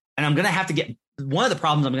 Mm-hmm. And I'm going to have to get, one of the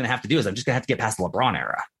problems I'm going to have to do is I'm just going to have to get past the LeBron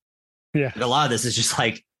era. Yeah. Like a lot of this is just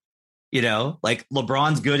like, you know, like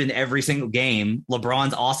LeBron's good in every single game.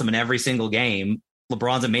 LeBron's awesome in every single game.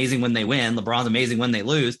 LeBron's amazing when they win. LeBron's amazing when they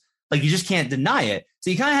lose. Like you just can't deny it. So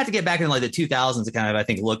you kind of have to get back into like the 2000s to kind of, I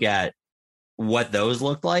think, look at what those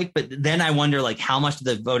looked like. But then I wonder like how much did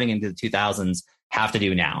the voting into the 2000s have to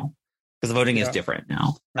do now? Because the voting is different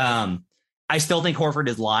now. I still think Horford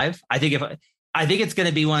is live. I think it's going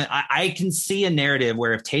to be one. I can see a narrative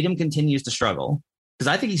where if Tatum continues to struggle, because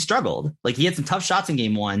I think he struggled, like he had some tough shots in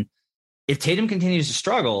game 1. If Tatum continues to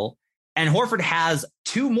struggle and Horford has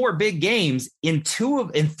 2 more big games in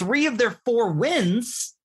 3 of their 4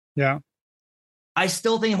 wins, I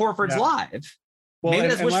still think Horford's live. Well, maybe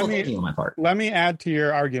that's wishful thinking on my part. Let me add to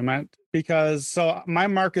your argument because so my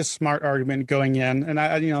Marcus Smart argument going in, and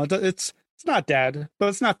I it's not dead, but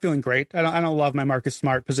it's not feeling great. I don't love my Marcus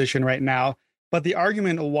Smart position right now. But the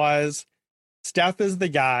argument was Steph is the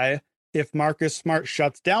guy. If Marcus Smart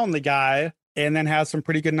shuts down the guy and then has some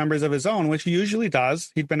pretty good numbers of his own, which he usually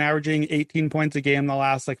does, he'd been averaging 18 points a game the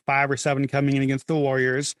last like 5 or 7 coming in against the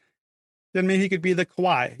Warriors. Then maybe he could be the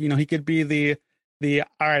Kawhi. You know, he could be the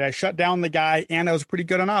all right, I shut down the guy and I was pretty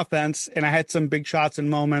good on offense and I had some big shots and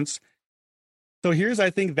moments. So here's, I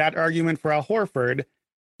think, that argument for Al Horford.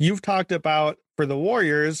 You've talked about for the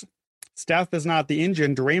Warriors, Steph is not the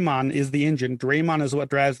engine. Draymond is the engine. Draymond is what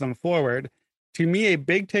drives them forward. To me, a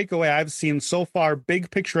big takeaway I've seen so far,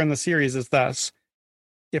 big picture in the series is this.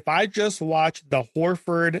 If I just watch the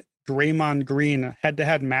Horford, Draymond Green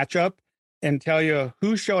head-to-head matchup and tell you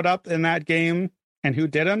who showed up in that game and who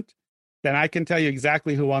didn't, then I can tell you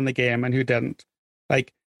exactly who won the game and who didn't.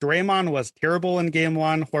 Like, Draymond was terrible in game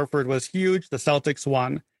 1. Horford was huge. The Celtics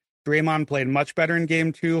won. Draymond played much better in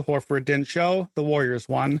game 2. Horford didn't show. The Warriors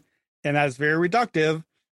won. And that's very reductive.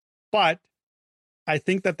 But I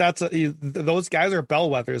think that's those guys are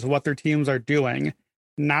bellwethers of what their teams are doing.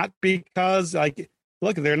 Not because, like,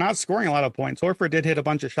 look, they're not scoring a lot of points. Horford did hit a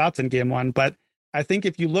bunch of shots in game 1. But I think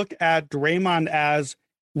if you look at Draymond as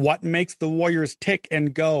what makes the Warriors tick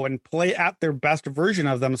and go and play at their best version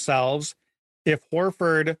of themselves, if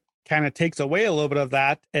Horford kind of takes away a little bit of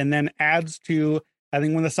that and then adds to, I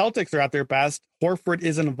think when the Celtics are at their best, Horford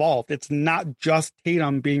is involved. It's not just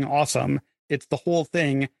Tatum being awesome. It's the whole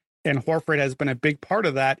thing. And Horford has been a big part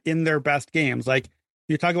of that in their best games. Like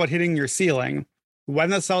you talk about hitting your ceiling.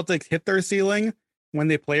 When the Celtics hit their ceiling, when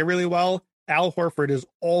they play really well, Al Horford is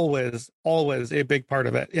always a big part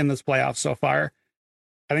of it in this playoff so far.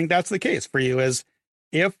 I think that's the case for you is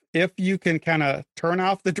if you can kind of turn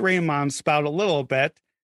off the Draymond spout a little bit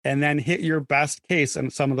and then hit your best case in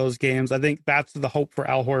some of those games, I think that's the hope for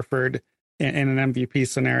Al Horford in an MVP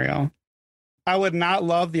scenario. I would not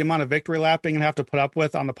love the amount of victory lapping and have to put up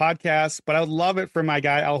with on the podcast, but I would love it for my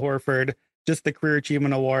guy, Al Horford, just the Career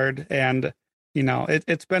Achievement Award. And, you know,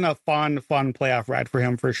 it's been a fun playoff ride for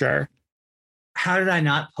him for sure. How did I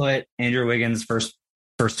not put Andrew Wiggins first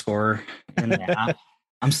first score in the app.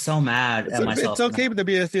 I'm so mad at myself. It's okay to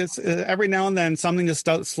be. It's every now and then something just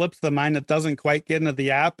slips the mind that doesn't quite get into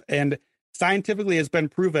the app, and scientifically it's been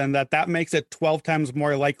proven that makes it 12 times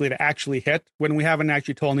more likely to actually hit when we haven't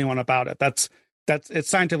actually told anyone about it. That's it's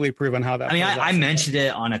scientifically proven how that. I mean, I mentioned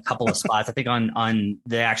it on a couple of spots. I think on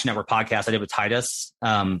the Action Network podcast I did with Titus.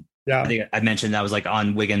 I think I mentioned that was like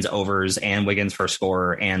on Wiggins overs and Wiggins first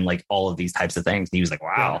score and like all of these types of things. And he was like,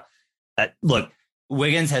 wow, look,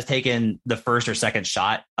 Wiggins has taken the first or second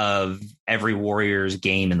shot of every Warriors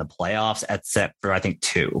game in the playoffs, except for, I think,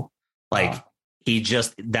 2. Like he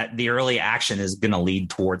just that the early action is going to lead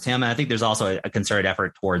towards him. And I think there's also a concerted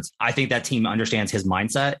effort towards, I think that team understands his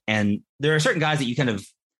mindset. And there are certain guys that you kind of,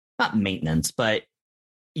 not maintenance, but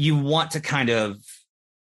you want to kind of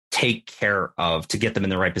take care of to get them in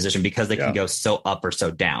the right position because they can go so up or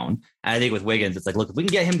so down. And I think with Wiggins, it's like, look, if we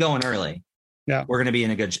can get him going early, we're going to be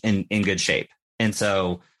in good shape. And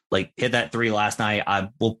so like hit that 3 last night. I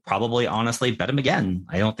will probably honestly bet him again.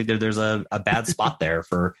 I don't think that there's a bad spot there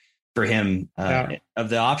for him. Of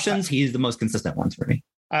the options, he's the most consistent one for me.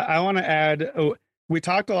 I want to add, we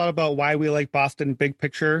talked a lot about why we like Boston big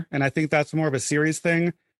picture. And I think that's more of a series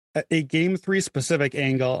thing. A game 3 specific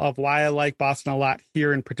angle of why I like Boston a lot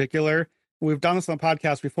here in particular. We've done this on the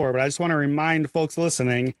podcast before, but I just want to remind folks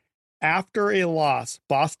listening, after a loss,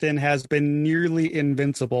 Boston has been nearly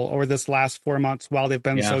invincible over this last 4 months while they've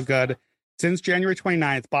been so good. Since January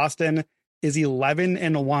 29th, Boston is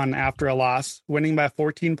 11-1 after a loss, winning by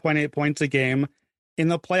 14.8 points a game. In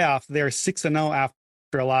the playoffs, they're 6-0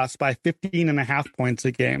 after a loss by 15.5 points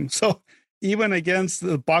a game. So even against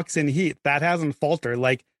the Bucks and Heat, that hasn't faltered.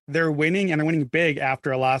 Like, they're winning, and they're winning big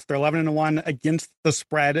after a loss. They're 11-1 against the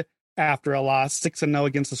spread after a loss, 6-0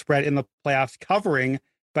 against the spread in the playoffs, covering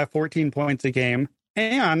by 14 points a game.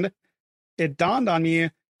 And it dawned on me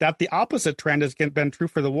that the opposite trend has been true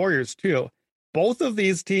for the Warriors too. Both of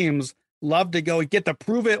these teams love to go get the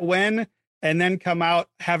prove it win and then come out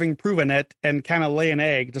having proven it and kind of lay an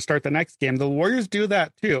egg to start the next game. The Warriors do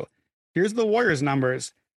that too. Here's the Warriors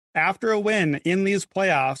numbers. After a win in these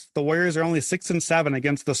playoffs, the Warriors are only 6-7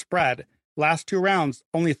 against the spread. Last 2 rounds,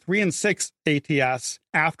 only 3-6 ATS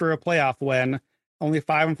after a playoff win, only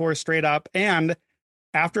 5-4 straight up. And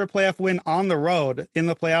after a playoff win on the road in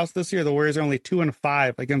the playoffs this year, the Warriors are only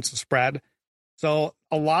 2-5 against the spread. So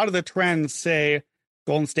a lot of the trends say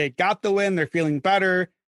Golden State got the win. They're feeling better.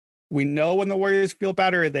 We know when the Warriors feel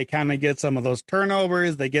better, they kind of get some of those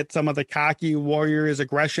turnovers. They get some of the cocky Warriors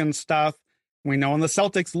aggression stuff. We know when the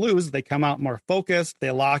Celtics lose, they come out more focused.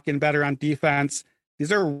 They lock in better on defense.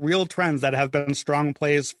 These are real trends that have been strong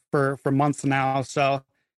plays for months now. So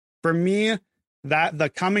for me, that the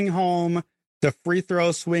coming home, the free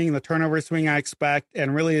throw swing, the turnover swing I expect,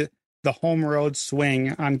 and really the home road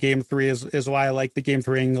swing on game 3 is why I like the game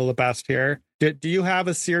 3 angle the best here. Do you have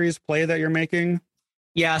a series play that you're making?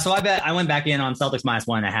 Yeah, so I went back in on Celtics minus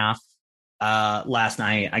 1.5 last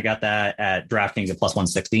night. I got that at DraftKings at plus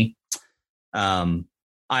 160. I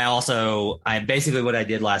basically what I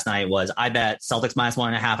did last night was I bet Celtics minus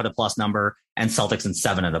 1.5 at a plus number and Celtics and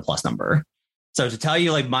 7 at a plus number. So to tell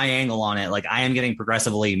you like my angle on it, like I am getting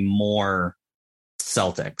progressively more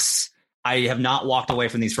Celtics. I have not walked away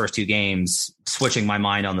from these first 2 games, switching my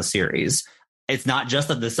mind on the series. It's not just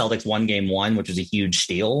that the Celtics won game 1, which is a huge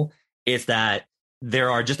steal. It's that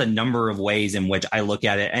there are just a number of ways in which I look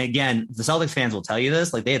at it. And again, the Celtics fans will tell you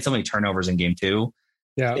this, like they had so many turnovers in game 2.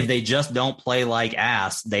 Yeah. If they just don't play like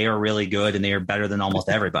ass, they are really good and they are better than almost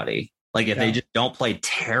everybody. Like if they just don't play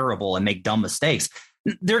terrible and make dumb mistakes,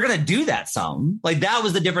 they're going to do that some. Like that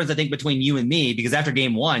was the difference, I think, between you and me, because after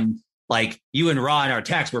game 1, like you and Raw in our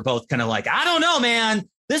text were both kind of like, I don't know, man,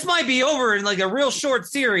 this might be over in like a real short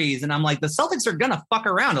series. And I'm like, the Celtics are going to fuck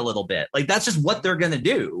around a little bit. Like that's just what they're going to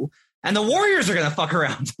do. And the Warriors are going to fuck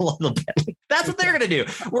around a little bit. That's what they're going to do.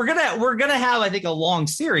 We're going to have, I think, a long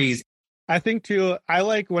series. I think too, I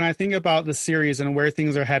like when I think about the series and where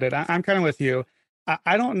things are headed, I'm kind of with you.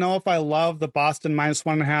 I don't know if I love the Boston minus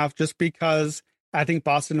 1.5 just because I think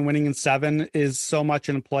Boston winning in 7 is so much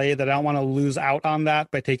in play that I don't want to lose out on that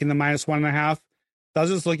by taking the minus 1.5. So I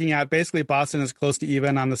was just looking at basically Boston is close to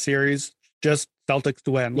even on the series, just Celtics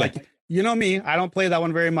to win. Yeah. Like, you know me, I don't play that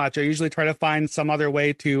one very much. I usually try to find some other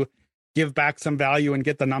way to give back some value and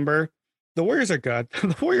get the number. The Warriors are good.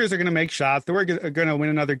 The Warriors are going to make shots. They're going to win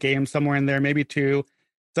another game somewhere in there, maybe 2.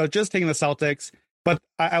 So just taking the Celtics. But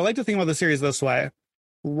I like to think about the series this way.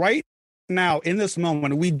 Right now, in this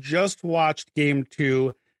moment, we just watched game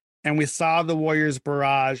 2 and we saw the Warriors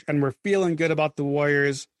barrage and we're feeling good about the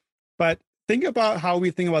Warriors. But think about how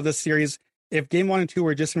we think about this series if game 1 and 2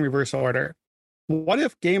 were just in reverse order. What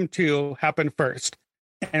if game 2 happened first?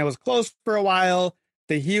 and it was close for a while.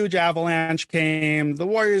 The huge avalanche came. The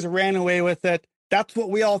Warriors ran away with it. That's what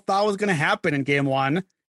we all thought was going to happen in game one.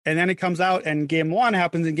 And then it comes out and game one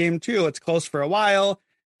happens in game two. It's close for a while.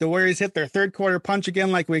 The Warriors hit their third quarter punch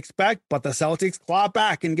again like we expect, but the Celtics claw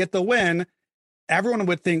back and get the win. Everyone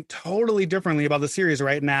would think totally differently about the series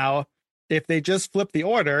right now if they just flip the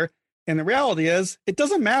order. And the reality is, it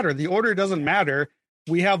doesn't matter. The order doesn't matter.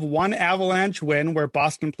 We have one avalanche win where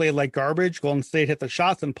Boston played like garbage. Golden State hit the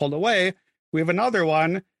shots and pulled away. We have another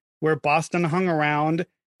one where Boston hung around.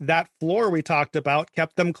 That floor we talked about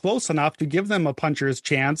kept them close enough to give them a puncher's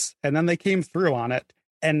chance, and then they came through on it.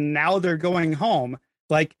 And now they're going home.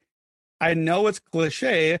 Like, I know it's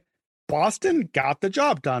cliche. Boston got the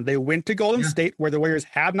job done. They went to Golden State where the Warriors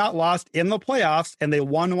had not lost in the playoffs, and they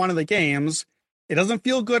won one of the games. It doesn't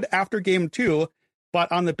feel good after game two,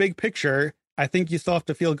 but on the big picture, I think you still have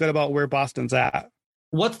to feel good about where Boston's at.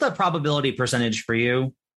 What's the probability percentage for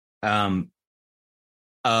you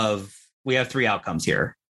of we have three outcomes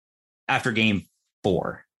here after game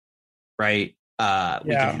four, right? We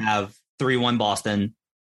can have 3-1 Boston,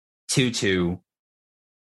 2-2,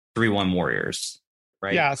 3-1 Warriors,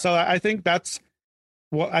 right? Yeah, so I think that's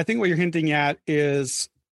what you're hinting at is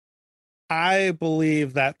I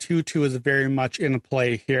believe that 2-2 is very much in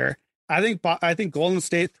play here. I think Golden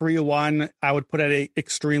State 3-1 I would put at a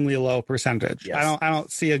extremely low percentage. Yes. I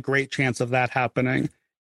don't see a great chance of that happening.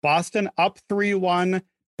 Boston up 3-1,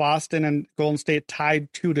 Boston and Golden State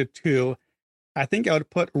tied 2-2. I think I would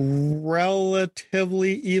put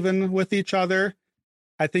relatively even with each other.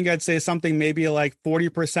 I think I'd say something maybe like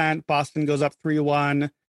 40% Boston goes up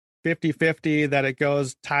 3-1, 50-50 that it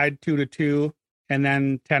goes tied 2-2, and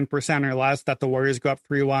then 10% or less that the Warriors go up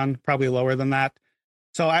 3-1, probably lower than that.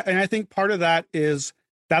 So I think part of that is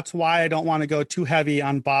that's why I don't want to go too heavy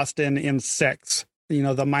on Boston in 6, the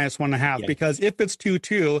 -1.5, because if it's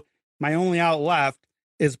 2-2, my only out left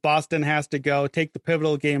is Boston has to go take the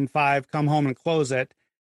pivotal game 5, come home and close it.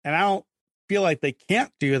 And I don't feel like they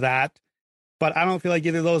can't do that, but I don't feel like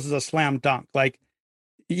either of those is a slam dunk. Like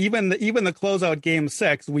even the closeout game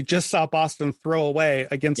 6, we just saw Boston throw away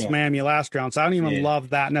against Miami last round. So I don't even love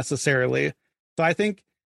that necessarily. So I think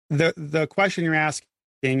the question you're asking,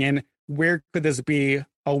 and where could this be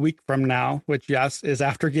a week from now, which is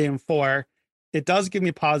after game 4, it does give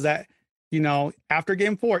me pause that, after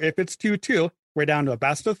game 4, if it's 2-2, we're down to a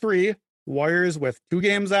best of 3, Warriors with 2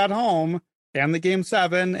 games at home and the game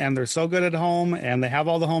 7, and they're so good at home and they have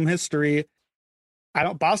all the home history.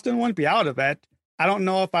 Boston wouldn't be out of it. I don't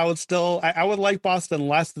know if I would I would like Boston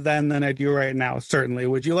less than I do right now. Certainly.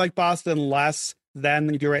 Would you like Boston less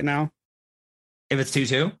than you do right now? If it's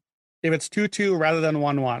 2-2? If it's 2-2 rather than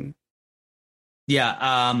 1-1. Yeah,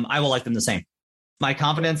 I will like them the same. My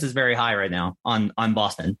confidence is very high right now on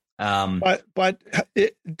Boston. But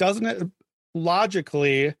it doesn't it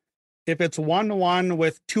logically, if it's 1-1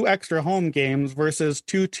 with 2 extra home games versus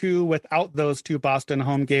 2-2 without those 2 Boston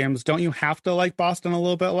home games, don't you have to like Boston a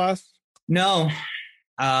little bit less? No,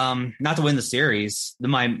 not to win the series.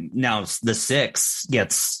 The 6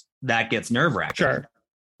 gets nerve wracking. Sure.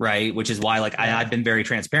 Right. Which is why, I've been very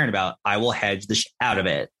transparent about, I will hedge the out of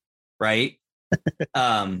it. Right.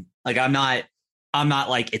 I'm not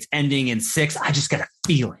like it's ending in 6. I just got a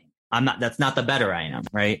feeling that's not the better I am.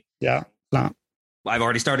 Right. Yeah. Not. I've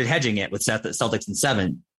already started hedging it with Celtics in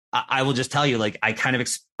 7. I will just tell you, I kind of,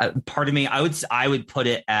 part of me, I would put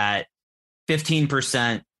it at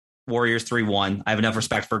 15% Warriors 3-1. I have enough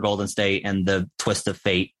respect for Golden State and the twist of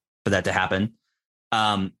fate for that to happen.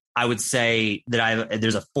 I would say that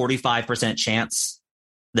there's a 45% chance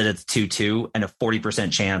that it's 2-2 and a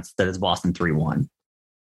 40% chance that it's Boston 3-1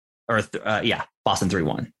 Boston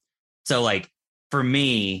 3-1. So for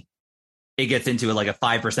me, it gets into a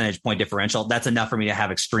 5 percentage point differential. That's enough for me to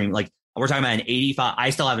have extreme, we're talking about an 85. I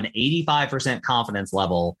still have an 85% confidence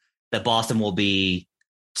level that Boston will be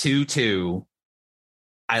 2-2.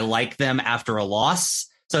 I like them after a loss.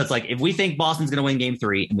 So it's if we think Boston's going to win game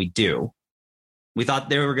 3, and we do, we thought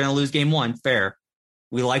they were going to lose game 1. Fair.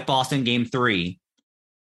 We like Boston game 3.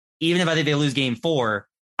 Even if I think they lose game 4,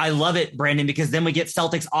 I love it, Brandon, because then we get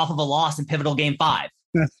Celtics off of a loss in pivotal game 5.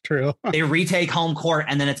 That's true. They retake home court,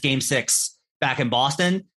 and then it's game 6 back in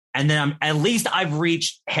Boston. And then at least I've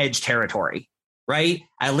reached hedge territory, right?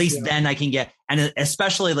 At least then I can get, and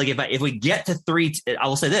especially if we get to 3, I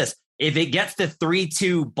will say this, if it gets to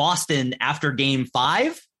 3-2 Boston after game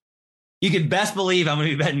 5, you can best believe I'm going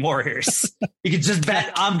to be betting Warriors. You can just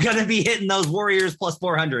bet I'm going to be hitting those Warriors plus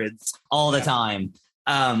 400s all the time.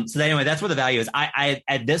 So anyway, that's where the value is. I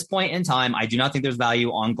at this point in time, I do not think there's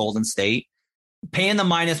value on Golden State. Paying the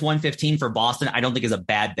 -115 for Boston, I don't think is a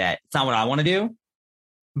bad bet. It's not what I want to do.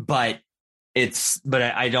 but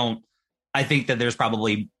I think that there's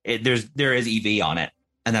probably there is EV on it,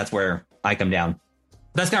 and that's where I come down.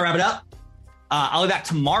 That's gonna wrap it up. I'll be back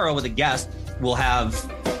tomorrow with a guest. We'll have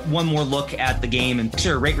one more look at the game, and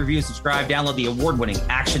sure, rate, review, subscribe, download the award-winning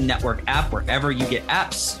Action Network app wherever you get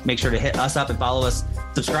apps. Make sure to hit us up and follow us.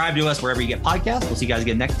 Subscribe to us wherever you get podcasts. We'll see you guys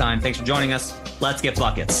again next time. Thanks for joining us. Let's get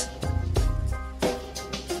buckets.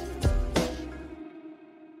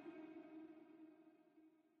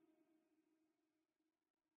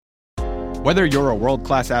 Whether you're a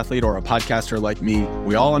world-class athlete or a podcaster like me,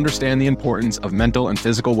 we all understand the importance of mental and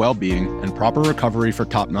physical well-being and proper recovery for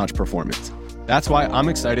top-notch performance. That's why I'm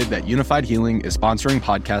excited that Unified Healing is sponsoring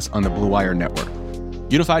podcasts on the Blue Wire Network.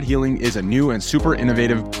 Unified Healing is a new and super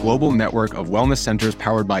innovative global network of wellness centers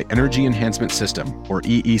powered by Energy Enhancement System, or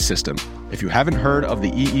EE System. If you haven't heard of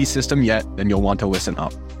the EE System yet, then you'll want to listen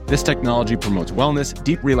up. This technology promotes wellness,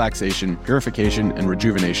 deep relaxation, purification, and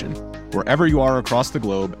rejuvenation. Wherever you are across the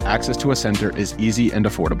globe, access to a center is easy and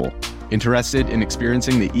affordable. Interested in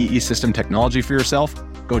experiencing the EE System technology for yourself?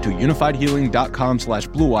 Go to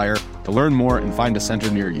unifiedhealing.com/bluewire to learn more and find a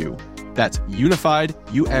center near you. That's unified,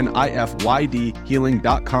 UNIFYD,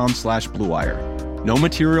 healing.com/bluewire. No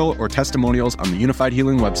material or testimonials on the Unified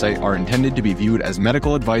Healing website are intended to be viewed as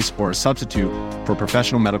medical advice or a substitute for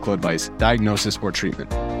professional medical advice, diagnosis, or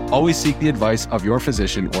treatment. Always seek the advice of your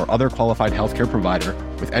physician or other qualified healthcare provider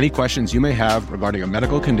with any questions you may have regarding a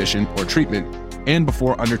medical condition or treatment and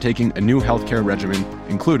before undertaking a new healthcare regimen,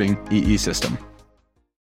 including EE System.